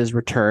reflexes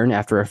return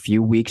after a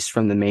few weeks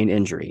from the main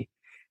injury,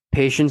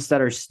 patients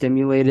that are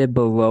stimulated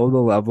below the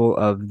level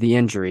of the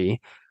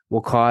injury will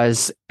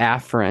cause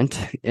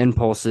afferent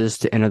impulses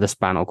to enter the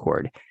spinal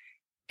cord.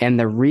 And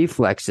the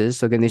reflexes,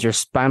 so again, these are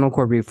spinal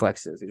cord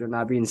reflexes. These are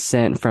not being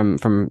sent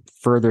from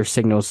further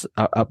signals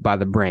up by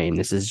the brain.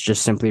 This is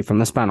just simply from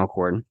the spinal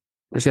cord.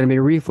 There's going to be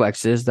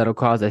reflexes that will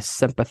cause a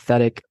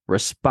sympathetic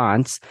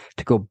response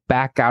to go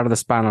back out of the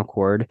spinal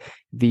cord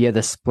via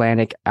the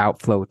splenic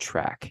outflow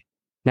tract.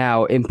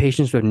 Now, in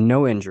patients with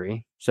no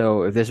injury,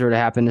 so if this were to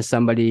happen to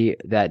somebody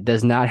that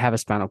does not have a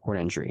spinal cord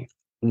injury,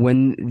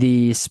 when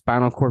the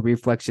spinal cord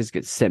reflexes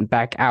get sent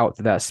back out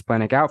to that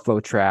splenic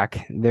outflow tract,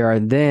 there are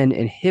then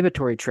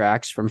inhibitory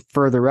tracts from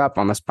further up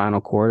on the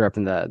spinal cord, up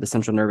in the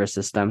central nervous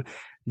system,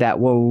 that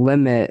will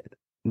limit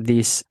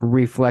these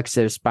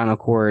reflexive spinal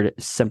cord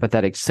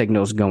sympathetic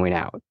signals going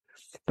out.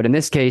 But in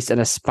this case, in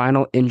a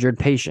spinal injured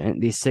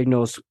patient, these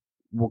signals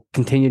will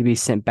continue to be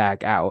sent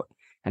back out.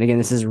 And again,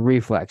 this is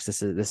reflex.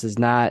 This is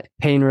not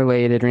pain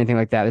related or anything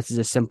like that. This is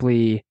just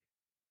simply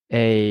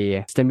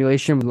a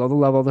stimulation below the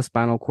level of the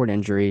spinal cord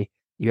injury.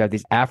 You have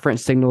these afferent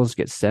signals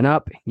get sent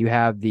up. You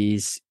have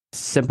these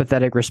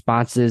sympathetic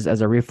responses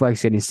as a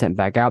reflex getting sent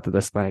back out to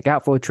the splenic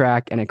outflow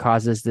tract, and it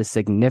causes this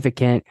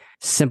significant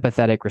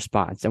sympathetic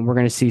response. And we're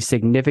going to see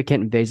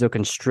significant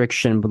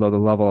vasoconstriction below the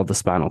level of the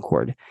spinal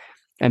cord.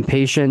 And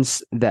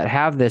patients that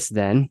have this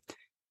then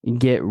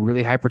get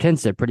really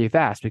hypertensive pretty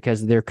fast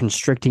because they're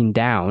constricting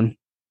down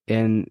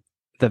in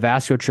the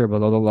vasculature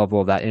below the level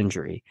of that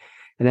injury.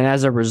 And then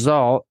as a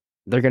result,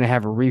 they're going to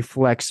have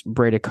reflex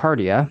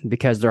bradycardia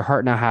because their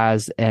heart now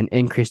has an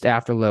increased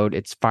afterload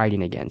it's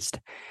fighting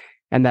against.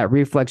 And that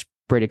reflex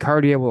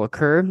bradycardia will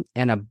occur,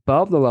 and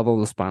above the level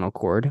of the spinal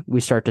cord,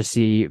 we start to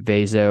see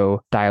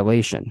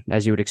vasodilation,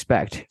 as you would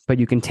expect. But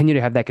you continue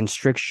to have that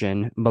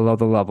constriction below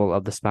the level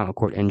of the spinal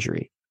cord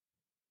injury.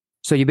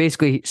 So you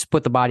basically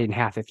split the body in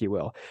half, if you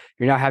will.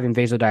 You're now having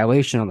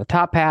vasodilation on the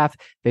top half,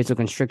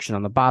 vasoconstriction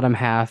on the bottom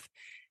half.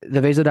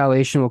 The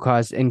vasodilation will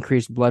cause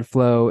increased blood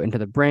flow into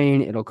the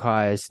brain. It'll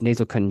cause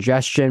nasal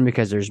congestion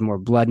because there's more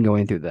blood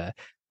going through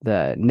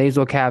the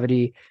nasal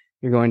cavity.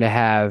 You're going to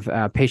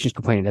have patients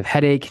complaining of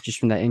headache just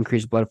from that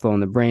increased blood flow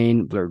in the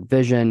brain, blurred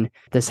vision.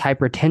 This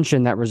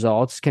hypertension that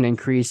results can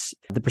increase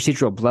the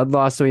procedural blood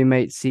loss that we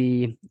might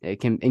see.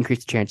 It can increase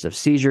the chance of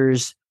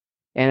seizures.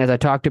 And as I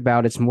talked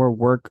about, it's more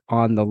work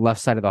on the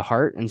left side of the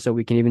heart. And so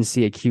we can even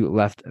see acute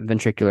left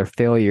ventricular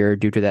failure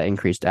due to that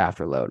increased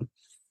afterload.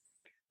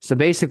 So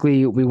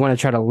basically, we want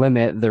to try to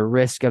limit the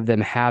risk of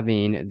them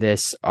having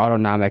this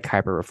autonomic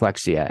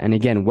hyperreflexia. And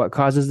again, what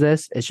causes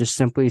this? It's just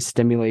simply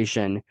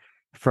stimulation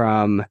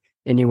from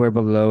anywhere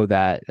below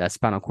that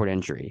spinal cord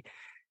injury.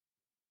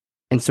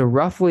 And so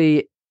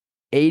roughly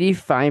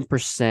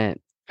 85%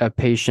 of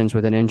patients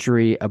with an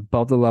injury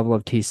above the level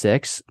of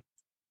T6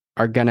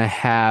 are going to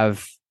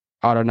have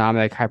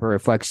autonomic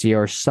hyperreflexia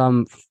or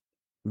some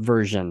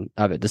version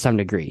of it to some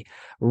degree.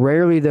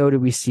 Rarely, though, do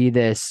we see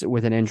this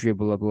with an injury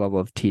below the level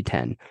of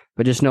T10.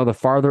 But just know the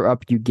farther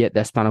up you get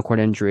that spinal cord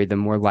injury, the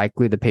more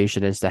likely the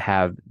patient is to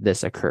have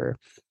this occur.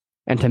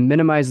 And to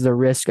minimize the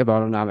risk of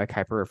autonomic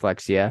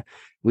hyperreflexia,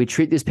 we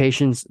treat these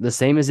patients the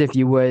same as if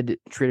you would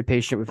treat a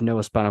patient with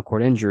no spinal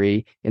cord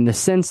injury, in the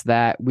sense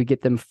that we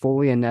get them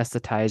fully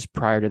anesthetized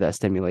prior to that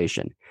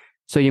stimulation.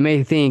 So you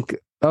may think,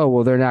 oh,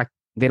 well,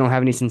 they don't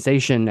have any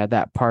sensation at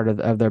that part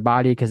of their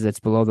body because it's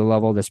below the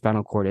level of the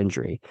spinal cord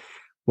injury.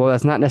 Well,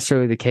 that's not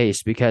necessarily the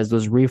case because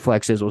those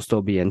reflexes will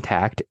still be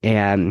intact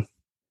and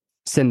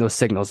send those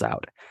signals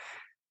out.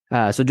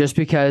 So just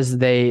because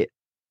they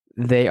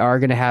are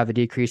going to have a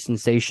decreased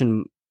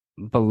sensation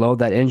below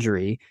that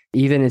injury,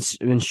 even it's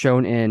been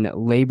shown in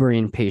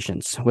laboring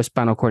patients with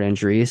spinal cord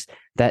injuries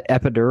that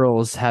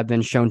epidurals have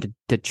been shown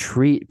to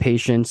treat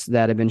patients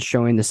that have been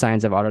showing the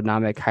signs of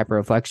autonomic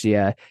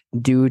hyperreflexia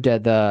due to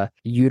the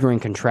uterine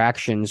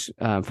contractions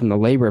from the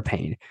labor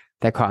pain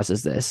that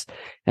causes this.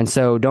 And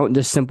so don't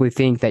just simply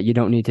think that you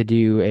don't need to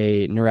do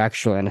a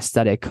neuraxial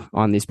anesthetic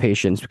on these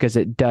patients, because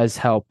it does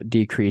help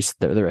decrease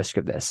the risk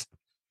of this.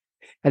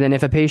 And then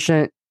if a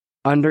patient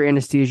under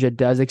anesthesia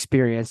does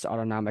experience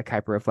autonomic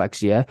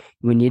hyperreflexia,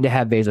 we need to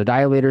have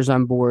vasodilators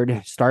on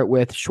board. Start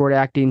with short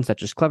acting,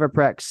 such as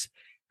Cleverprex,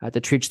 to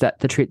treat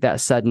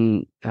that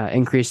sudden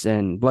increase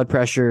in blood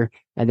pressure.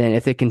 And then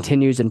if it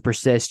continues and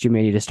persists, you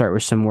may need to start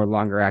with some more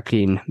longer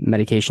acting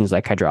medications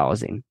like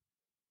hydralazine.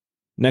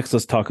 Next,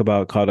 let's talk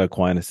about cauda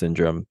equina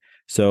syndrome.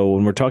 So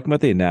when we're talking about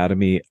the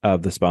anatomy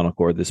of the spinal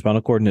cord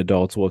in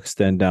adults will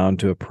extend down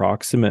to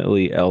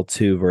approximately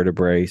L2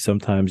 vertebrae.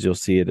 Sometimes you'll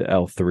see it at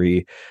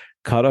L3.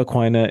 Cauda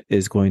equina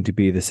is going to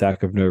be the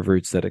sac of nerve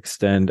roots that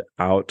extend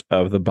out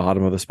of the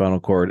bottom of the spinal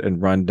cord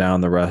and run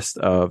down the rest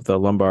of the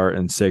lumbar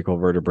and sacral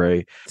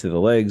vertebrae to the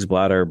legs,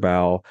 bladder,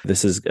 bowel.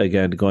 This is,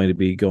 again, going to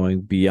be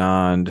going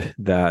beyond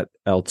that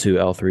L2,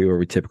 L3, where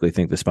we typically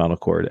think the spinal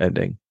cord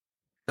ending.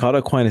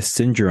 Cauda equina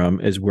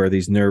syndrome is where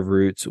these nerve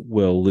roots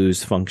will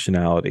lose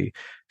functionality.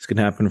 This can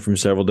happen from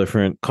several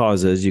different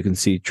causes. You can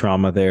see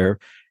trauma there.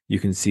 You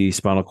can see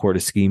spinal cord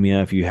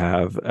ischemia if you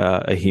have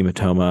a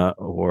hematoma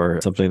or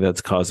something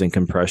that's causing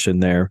compression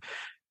there.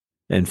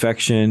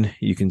 Infection,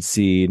 you can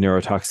see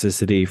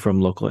neurotoxicity from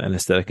local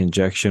anesthetic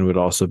injection would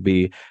also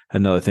be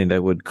another thing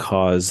that would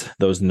cause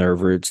those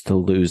nerve roots to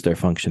lose their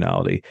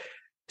functionality.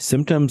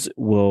 Symptoms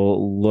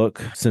will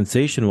look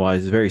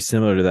sensation-wise very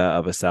similar to that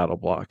of a saddle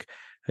block.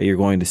 You're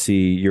going to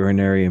see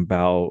urinary and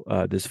bowel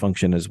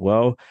dysfunction as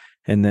well.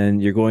 And then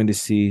you're going to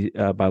see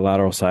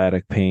bilateral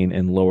sciatic pain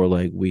and lower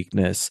leg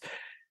weakness.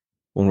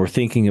 When we're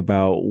thinking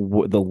about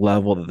the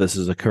level that this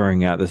is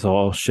occurring at, this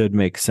all should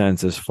make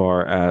sense as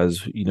far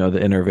as, the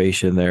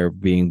innervation there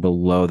being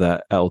below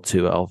that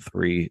L2,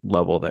 L3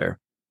 level there.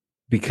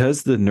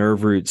 Because the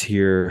nerve roots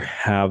here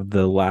have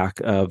the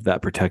lack of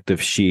that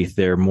protective sheath,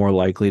 they're more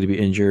likely to be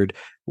injured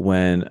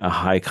when a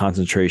high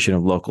concentration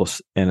of local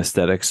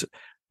anesthetics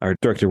are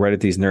directed right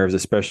at these nerves,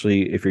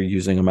 especially if you're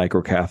using a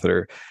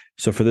microcatheter.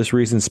 So for this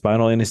reason,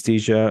 spinal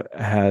anesthesia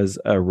has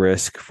a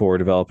risk for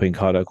developing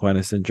cauda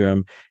equina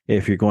syndrome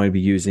if you're going to be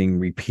using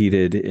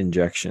repeated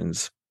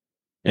injections.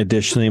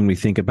 Additionally, when we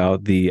think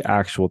about the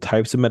actual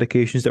types of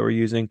medications that we're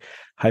using,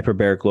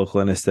 hyperbaric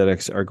local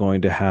anesthetics are going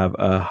to have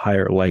a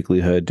higher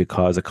likelihood to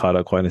cause a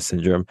cauda equina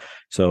syndrome.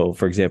 So,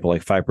 for example,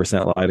 like 5%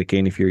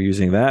 lidocaine, if you're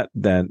using that,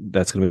 then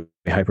that's going to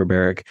be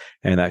hyperbaric,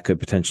 and that could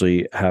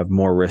potentially have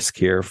more risk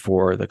here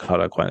for the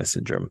cauda equina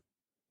syndrome.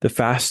 The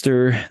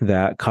faster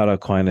that cauda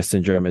equina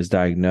syndrome is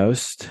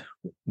diagnosed,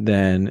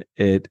 then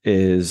it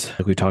is,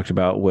 like we talked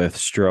about with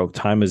stroke,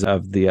 time is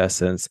of the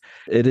essence.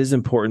 It is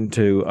important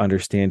to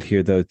understand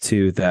here, though,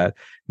 too, that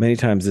many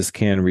times this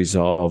can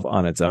resolve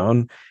on its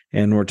own.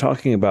 And we're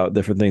talking about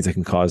different things that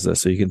can cause this.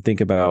 So you can think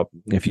about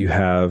if you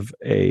have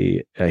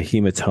a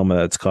hematoma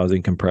that's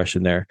causing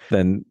compression there,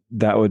 then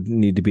that would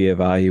need to be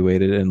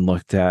evaluated and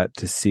looked at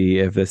to see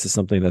if this is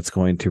something that's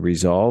going to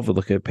resolve.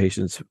 Look at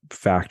patients'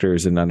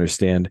 factors and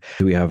understand,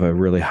 do we have a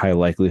really high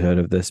likelihood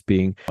of this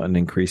being an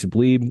increased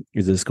bleed?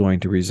 Is this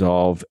going to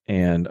resolve?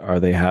 And are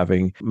they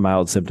having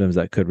mild symptoms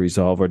that could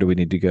resolve? Or do we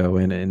need to go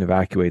in and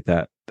evacuate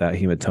that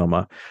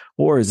hematoma?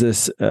 Or is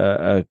this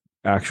a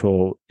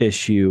actual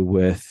issue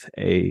with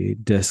a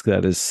disc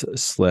that is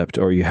slipped,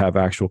 or you have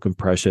actual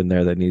compression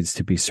there that needs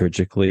to be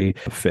surgically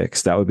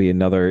fixed? That would be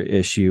another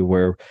issue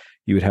where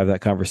you would have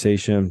that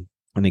conversation.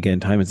 And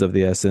again, time is of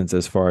the essence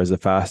as far as the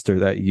faster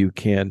that you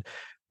can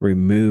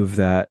remove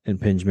that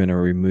impingement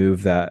or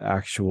remove that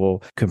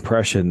actual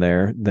compression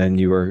there, then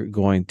you are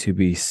going to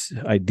be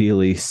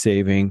ideally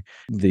saving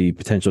the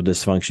potential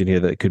dysfunction here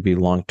that could be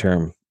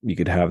long-term. You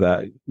could have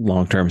that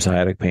long-term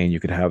sciatic pain. You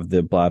could have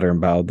the bladder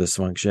and bowel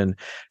dysfunction.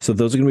 So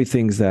those are going to be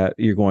things that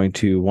you're going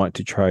to want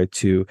to try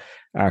to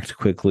act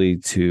quickly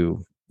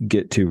to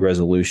get to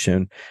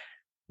resolution.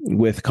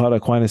 With cauda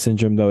equina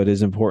syndrome, though, it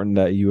is important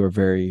that you are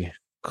very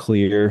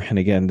clear. And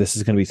again, this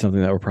is going to be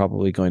something that we're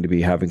probably going to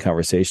be having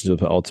conversations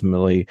with. But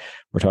ultimately,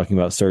 we're talking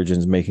about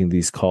surgeons making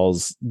these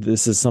calls.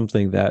 This is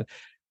something that,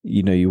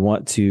 you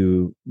want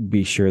to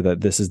be sure that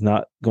this is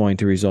not going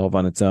to resolve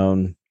on its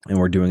own, and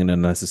we're doing an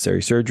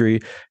unnecessary surgery.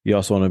 You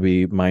also want to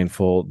be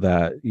mindful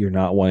that you're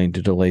not wanting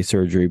to delay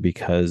surgery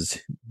because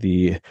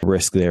the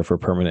risk there for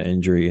permanent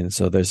injury. And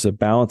so there's a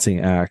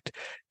balancing act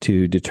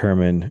to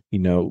determine,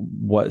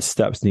 what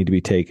steps need to be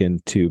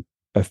taken to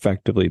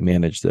effectively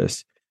manage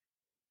this.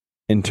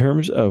 In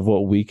terms of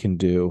what we can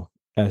do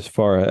as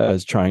far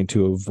as trying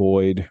to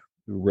avoid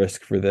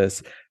risk for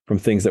this from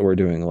things that we're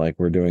doing, like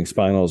we're doing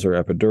spinals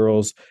or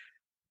epidurals,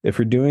 if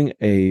we're doing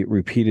a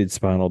repeated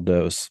spinal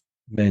dose,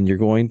 then you're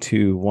going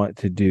to want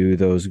to do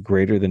those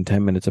greater than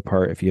 10 minutes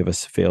apart if you have a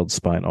failed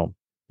spinal.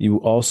 You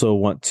also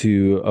want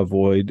to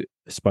avoid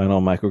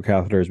spinal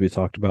microcatheters. We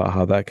talked about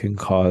how that can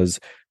cause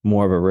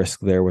more of a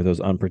risk there with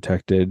those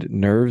unprotected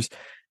nerves.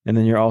 And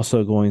then you're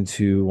also going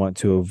to want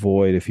to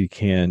avoid, if you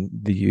can,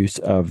 the use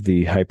of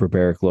the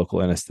hyperbaric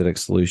local anesthetic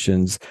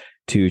solutions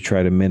to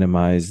try to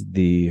minimize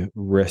the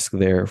risk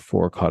there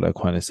for cauda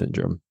equina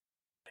syndrome.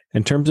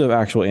 In terms of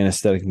actual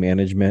anesthetic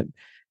management,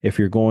 if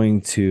you're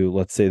going to,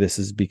 let's say this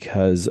is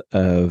because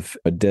of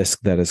a disc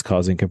that is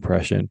causing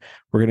compression,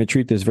 we're going to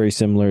treat this very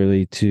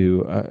similarly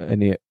to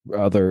any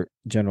other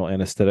general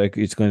anesthetic.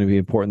 It's going to be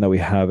important that we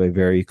have a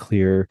very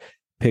clear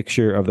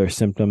picture of their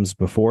symptoms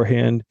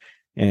beforehand,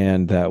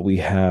 and that we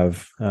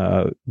have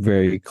a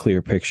very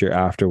clear picture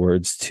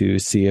afterwards to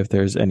see if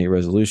there's any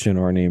resolution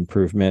or any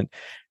improvement.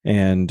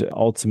 And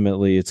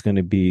ultimately, it's going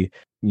to be,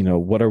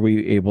 what are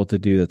we able to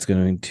do that's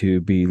going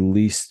to be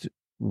least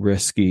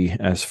risky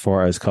as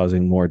far as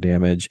causing more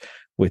damage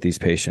with these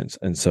patients.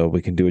 And so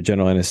we can do a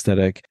general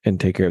anesthetic and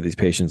take care of these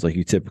patients like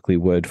you typically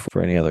would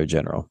for any other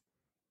general.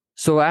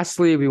 So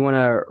lastly, we want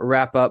to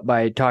wrap up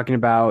by talking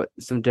about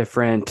some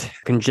different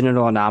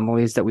congenital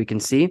anomalies that we can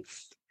see.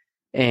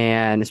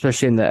 And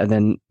especially in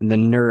the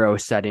neuro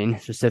setting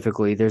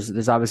specifically,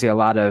 there's obviously a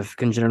lot of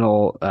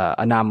congenital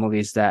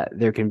anomalies that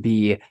there can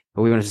be,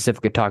 but we want to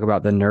specifically talk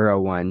about the neuro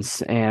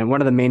ones. And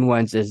one of the main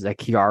ones is the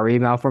Chiari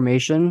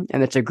malformation,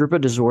 and it's a group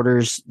of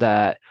disorders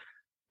that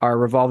are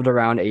revolved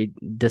around a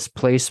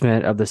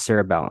displacement of the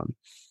cerebellum.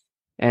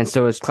 And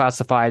so it's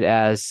classified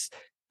as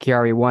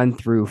Chiari 1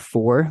 through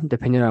 4,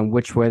 depending on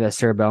which way the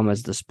cerebellum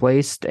is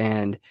displaced.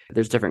 And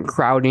there's different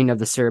crowding of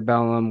the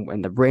cerebellum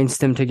and the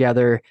brainstem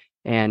together.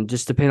 And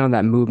just depending on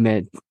that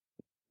movement,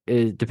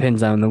 it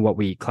depends on what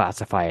we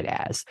classify it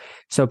as.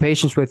 So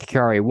patients with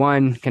Chiari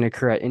 1 can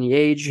occur at any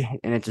age,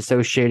 and it's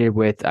associated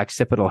with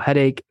occipital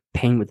headache,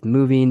 pain with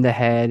moving the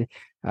head,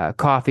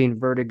 coughing,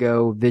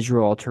 vertigo,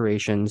 visual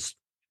alterations.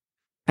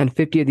 And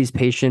 50 of these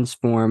patients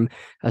form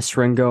a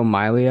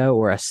syringomyelia,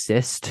 or a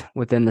cyst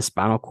within the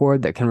spinal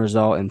cord that can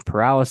result in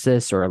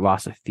paralysis or a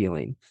loss of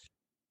feeling.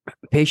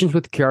 Patients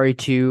with Chiari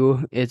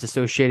 2 is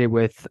associated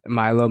with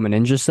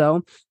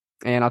myelomeningocele.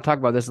 And I'll talk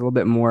about this a little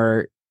bit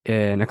more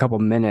in a couple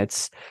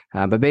minutes.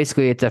 But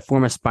basically, it's a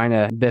form of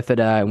spina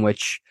bifida in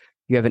which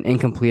you have an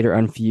incomplete or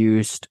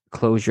unfused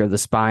closure of the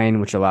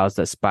spine, which allows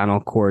the spinal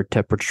cord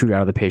to protrude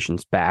out of the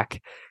patient's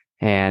back.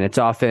 And it's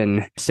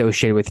often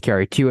associated with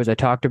Chiari 2, as I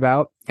talked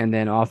about. And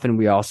then often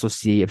we also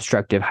see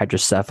obstructive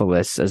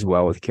hydrocephalus as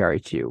well with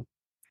Chiari 2.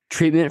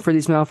 Treatment for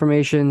these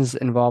malformations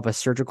involve a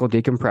surgical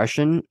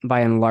decompression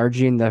by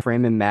enlarging the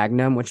foramen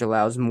magnum, which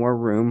allows more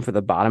room for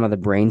the bottom of the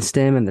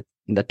brainstem and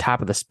the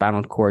top of the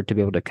spinal cord to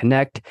be able to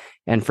connect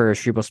and for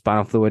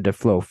cerebrospinal fluid to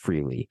flow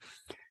freely.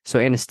 So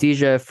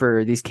anesthesia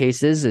for these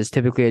cases is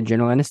typically a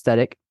general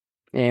anesthetic,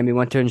 and we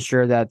want to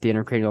ensure that the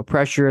intracranial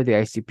pressure, the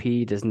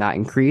ICP, does not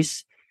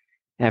increase.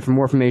 And for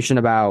more information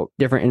about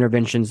different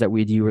interventions that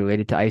we do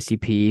related to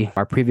ICP,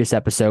 our previous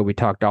episode, we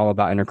talked all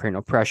about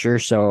intracranial pressure.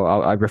 So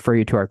I refer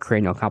you to our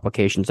cranial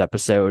complications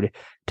episode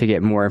to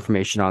get more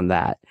information on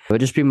that. But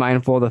just be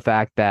mindful of the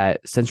fact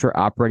that since we're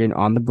operating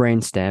on the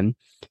brainstem,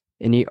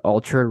 any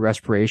altered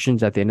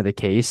respirations at the end of the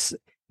case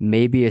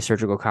may be a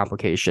surgical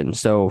complication.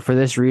 So for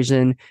this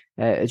reason,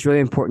 it's really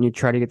important you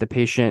try to get the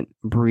patient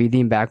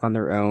breathing back on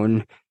their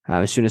own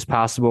as soon as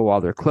possible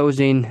while they're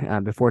closing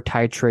before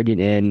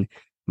titrating in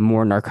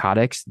more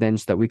narcotics, then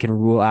so that we can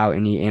rule out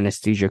any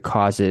anesthesia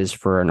causes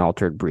for an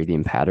altered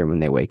breathing pattern when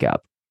they wake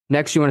up.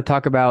 Next, you want to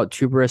talk about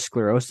tuberous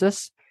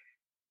sclerosis.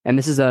 And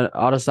this is an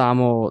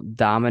autosomal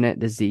dominant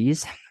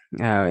disease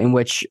in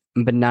which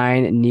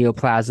benign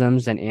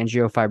neoplasms and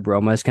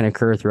angiofibromas can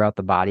occur throughout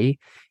the body.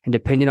 And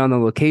depending on the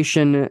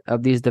location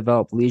of these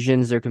developed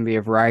lesions, there can be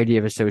a variety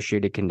of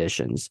associated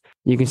conditions.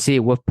 You can see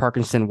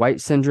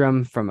Wolff-Parkinson-White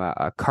syndrome from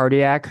a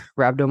cardiac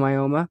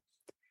rhabdomyoma.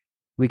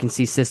 We can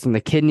see cysts in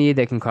the kidney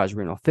that can cause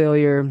renal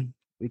failure.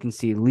 We can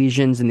see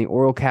lesions in the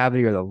oral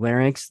cavity or the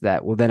larynx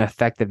that will then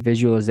affect the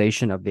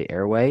visualization of the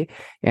airway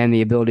and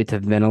the ability to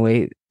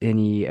ventilate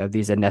any of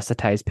these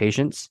anesthetized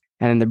patients.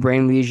 And the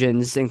brain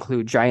lesions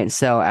include giant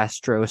cell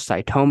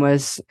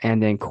astrocytomas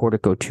and then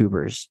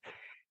corticotubers.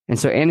 And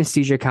so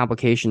anesthesia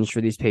complications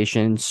for these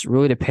patients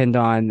really depend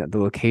on the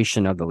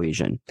location of the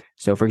lesion.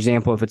 So for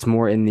example, if it's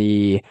more in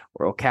the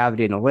oral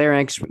cavity and the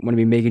larynx, we want to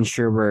be making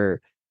sure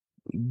we're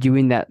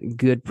doing that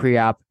good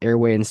pre-op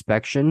airway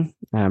inspection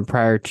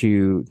prior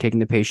to taking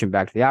the patient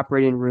back to the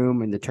operating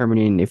room and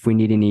determining if we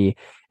need any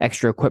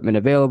extra equipment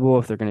available,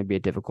 if they're going to be a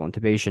difficult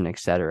intubation, et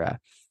cetera.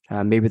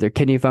 Maybe their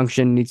kidney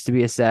function needs to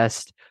be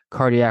assessed,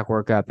 cardiac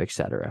workup, et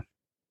cetera.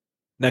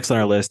 Next on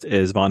our list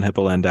is von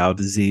Hippel-Lindau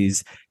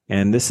disease.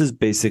 And this is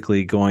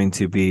basically going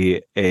to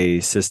be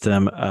a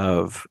system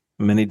of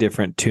many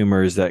different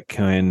tumors that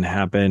can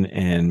happen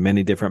in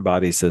many different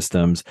body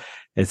systems.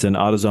 It's an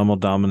autosomal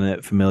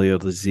dominant familial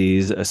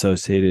disease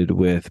associated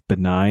with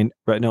benign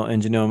retinal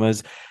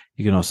angiomas.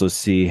 You can also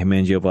see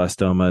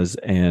hemangioblastomas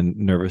and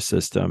nervous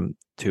system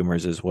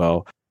tumors as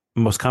well.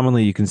 Most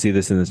commonly, you can see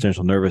this in the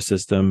central nervous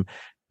system,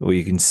 where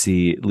you can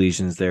see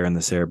lesions there in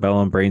the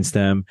cerebellum,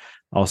 brainstem,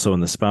 also in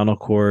the spinal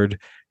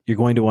cord. You're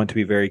going to want to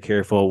be very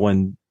careful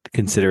when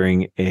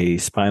considering a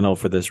spinal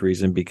for this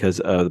reason because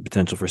of the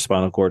potential for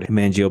spinal cord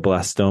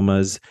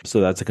hemangioblastomas. So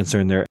that's a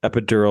concern there.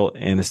 Epidural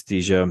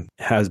anesthesia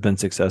has been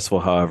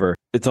successful, however.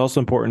 It's also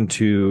important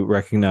to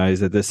recognize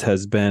that this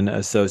has been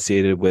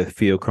associated with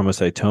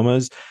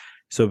pheochromocytomas.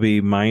 So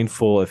be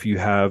mindful if you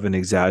have an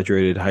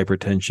exaggerated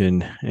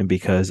hypertension and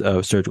because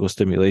of surgical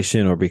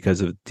stimulation or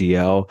because of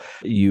DL,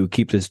 you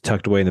keep this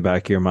tucked away in the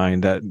back of your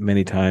mind that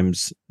many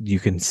times you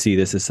can see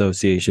this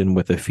association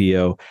with a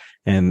pheo.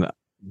 And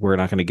we're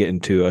not going to get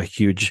into a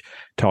huge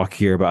talk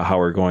here about how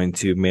we're going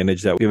to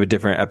manage that. We have a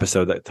different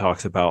episode that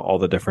talks about all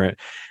the different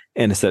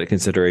anesthetic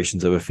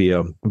considerations of a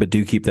pheo, but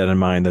do keep that in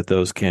mind that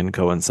those can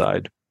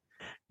coincide.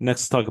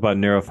 Next, let's talk about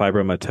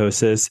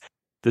neurofibromatosis.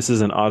 This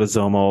is an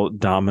autosomal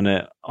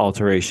dominant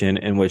alteration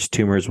in which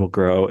tumors will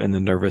grow in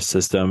the nervous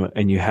system.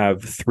 And you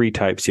have three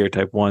types here,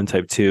 type 1,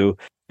 type 2,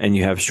 and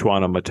you have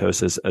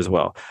schwannomatosis as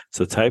well.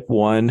 So type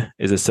 1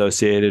 is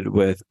associated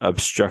with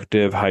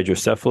obstructive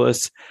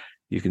hydrocephalus.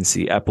 You can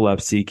see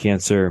epilepsy,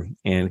 cancer,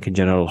 and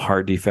congenital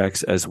heart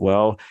defects as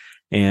well.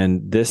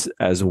 And this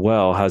as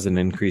well has an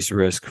increased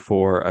risk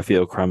for a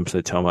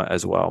pheochromocytoma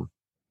as well.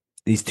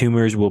 These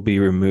tumors will be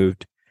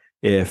removed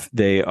if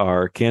they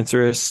are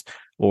cancerous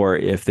or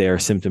if they are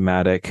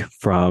symptomatic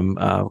from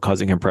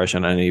causing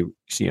compression on any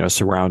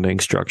surrounding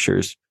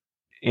structures.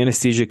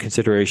 Anesthesia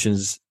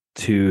considerations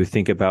to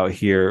think about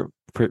here,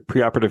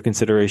 preoperative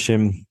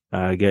consideration.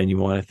 Again, you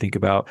want to think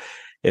about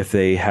if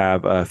they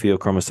have a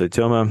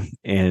pheochromocytoma,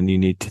 and you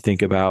need to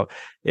think about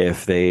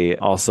if they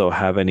also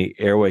have any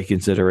airway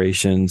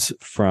considerations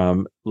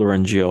from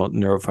laryngeal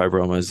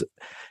neurofibromas.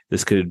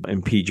 This could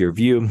impede your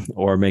view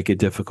or make it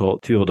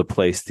difficult to be able to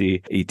place the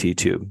ET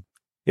tube.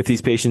 If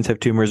these patients have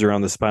tumors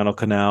around the spinal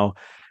canal,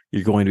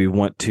 you're going to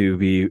want to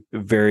be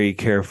very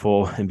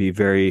careful and be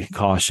very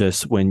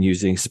cautious when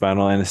using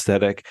spinal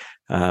anesthetic.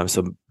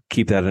 So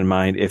keep that in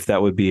mind. If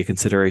that would be a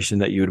consideration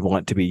that you would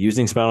want to be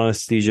using spinal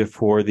anesthesia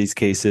for these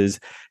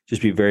cases,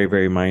 just be very,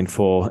 very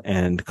mindful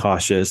and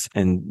cautious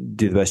and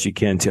do the best you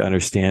can to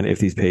understand if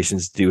these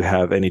patients do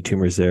have any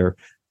tumors there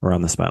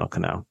around the spinal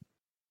canal.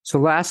 So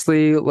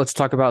lastly, let's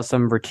talk about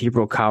some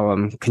vertebral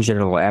column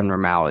congenital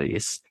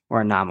abnormalities. or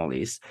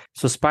anomalies.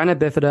 So spina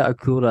bifida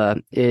occulta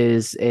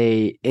is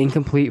a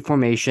incomplete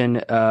formation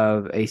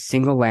of a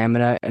single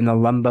lamina in the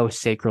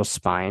lumbosacral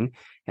spine.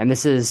 And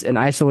this is in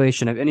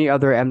isolation of any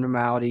other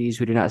abnormalities.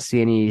 We do not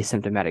see any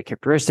symptomatic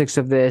characteristics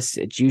of this.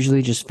 It's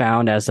usually just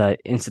found as an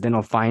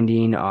incidental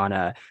finding on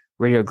a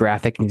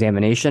radiographic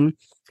examination.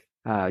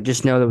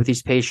 Just know that with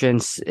these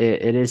patients,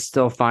 it is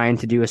still fine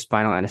to do a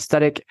spinal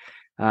anesthetic.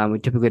 We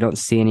typically don't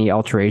see any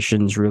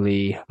alterations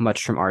really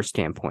much from our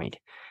standpoint.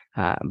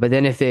 But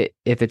then if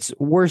it's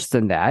worse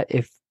than that,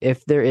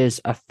 if there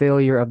is a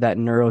failure of that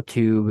neural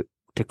tube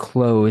to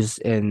close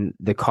in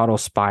the caudal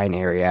spine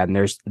area, and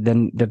there's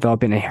then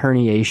developing a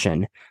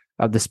herniation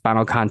of the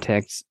spinal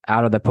context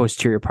out of the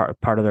posterior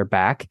part of their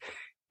back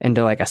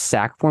into like a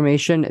sac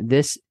formation,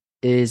 this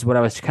is what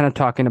I was kind of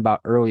talking about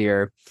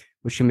earlier,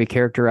 which can be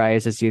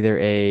characterized as either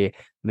a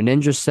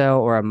meningocele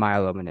or a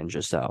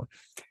myelomeningocele.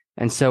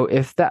 And so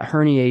if that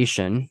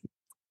herniation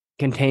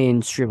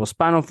contains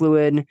cerebrospinal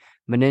fluid,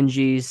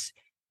 meninges,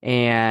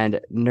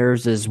 and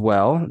nerves as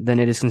well, then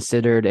it is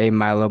considered a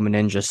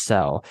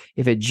myelomeningocele.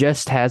 If it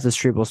just has the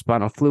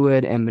cerebrospinal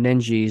fluid and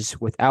meninges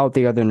without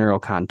the other neural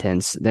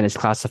contents, then it's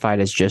classified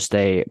as just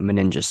a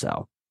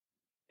meningocele.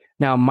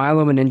 Now,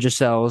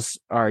 myelomeningoceles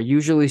are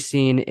usually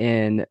seen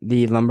in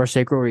the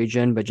lumbosacral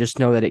region, but just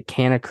know that it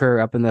can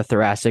occur up in the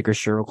thoracic or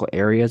cervical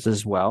areas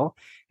as well.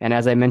 And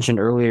as I mentioned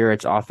earlier,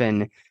 it's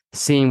often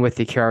seen with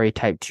the Chiari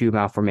type 2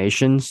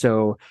 malformation.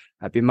 So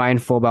be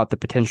mindful about the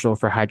potential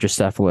for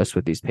hydrocephalus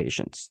with these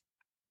patients.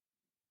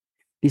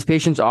 These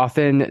patients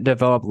often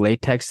develop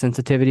latex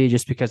sensitivity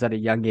just because at a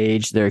young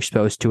age they're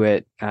exposed to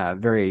it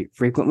very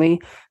frequently.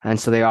 And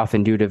so they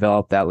often do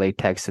develop that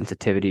latex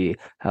sensitivity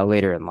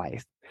later in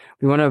life.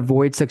 We want to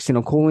avoid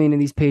succinylcholine in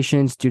these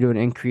patients due to an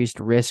increased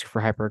risk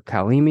for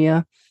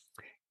hyperkalemia.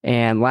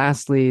 And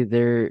lastly,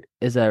 there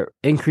is an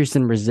increase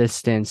in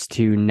resistance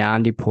to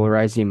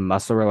non-depolarizing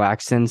muscle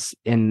relaxants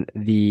in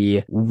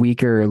the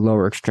weaker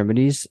lower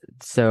extremities.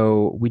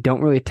 So we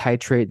don't really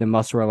titrate the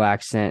muscle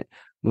relaxant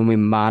when we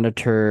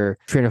monitor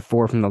train of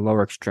 4 from the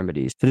lower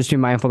extremities. So just be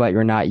mindful that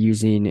you're not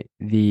using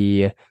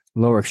the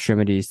lower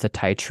extremities to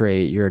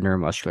titrate your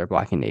neuromuscular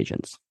blocking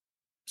agents.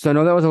 So I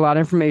know that was a lot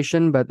of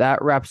information, but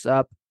that wraps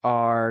up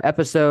our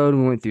episode.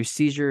 We went through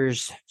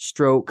seizures,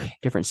 stroke,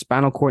 different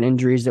spinal cord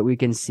injuries that we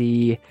can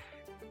see.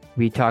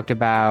 We talked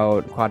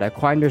about quad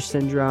equine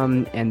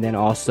syndrome and then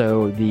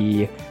also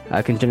the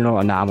congenital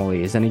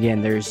anomalies. And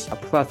again, there's a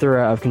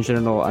plethora of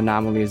congenital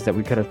anomalies that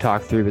we could have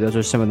talked through, but those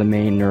are some of the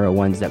main neuro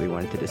ones that we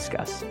wanted to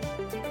discuss.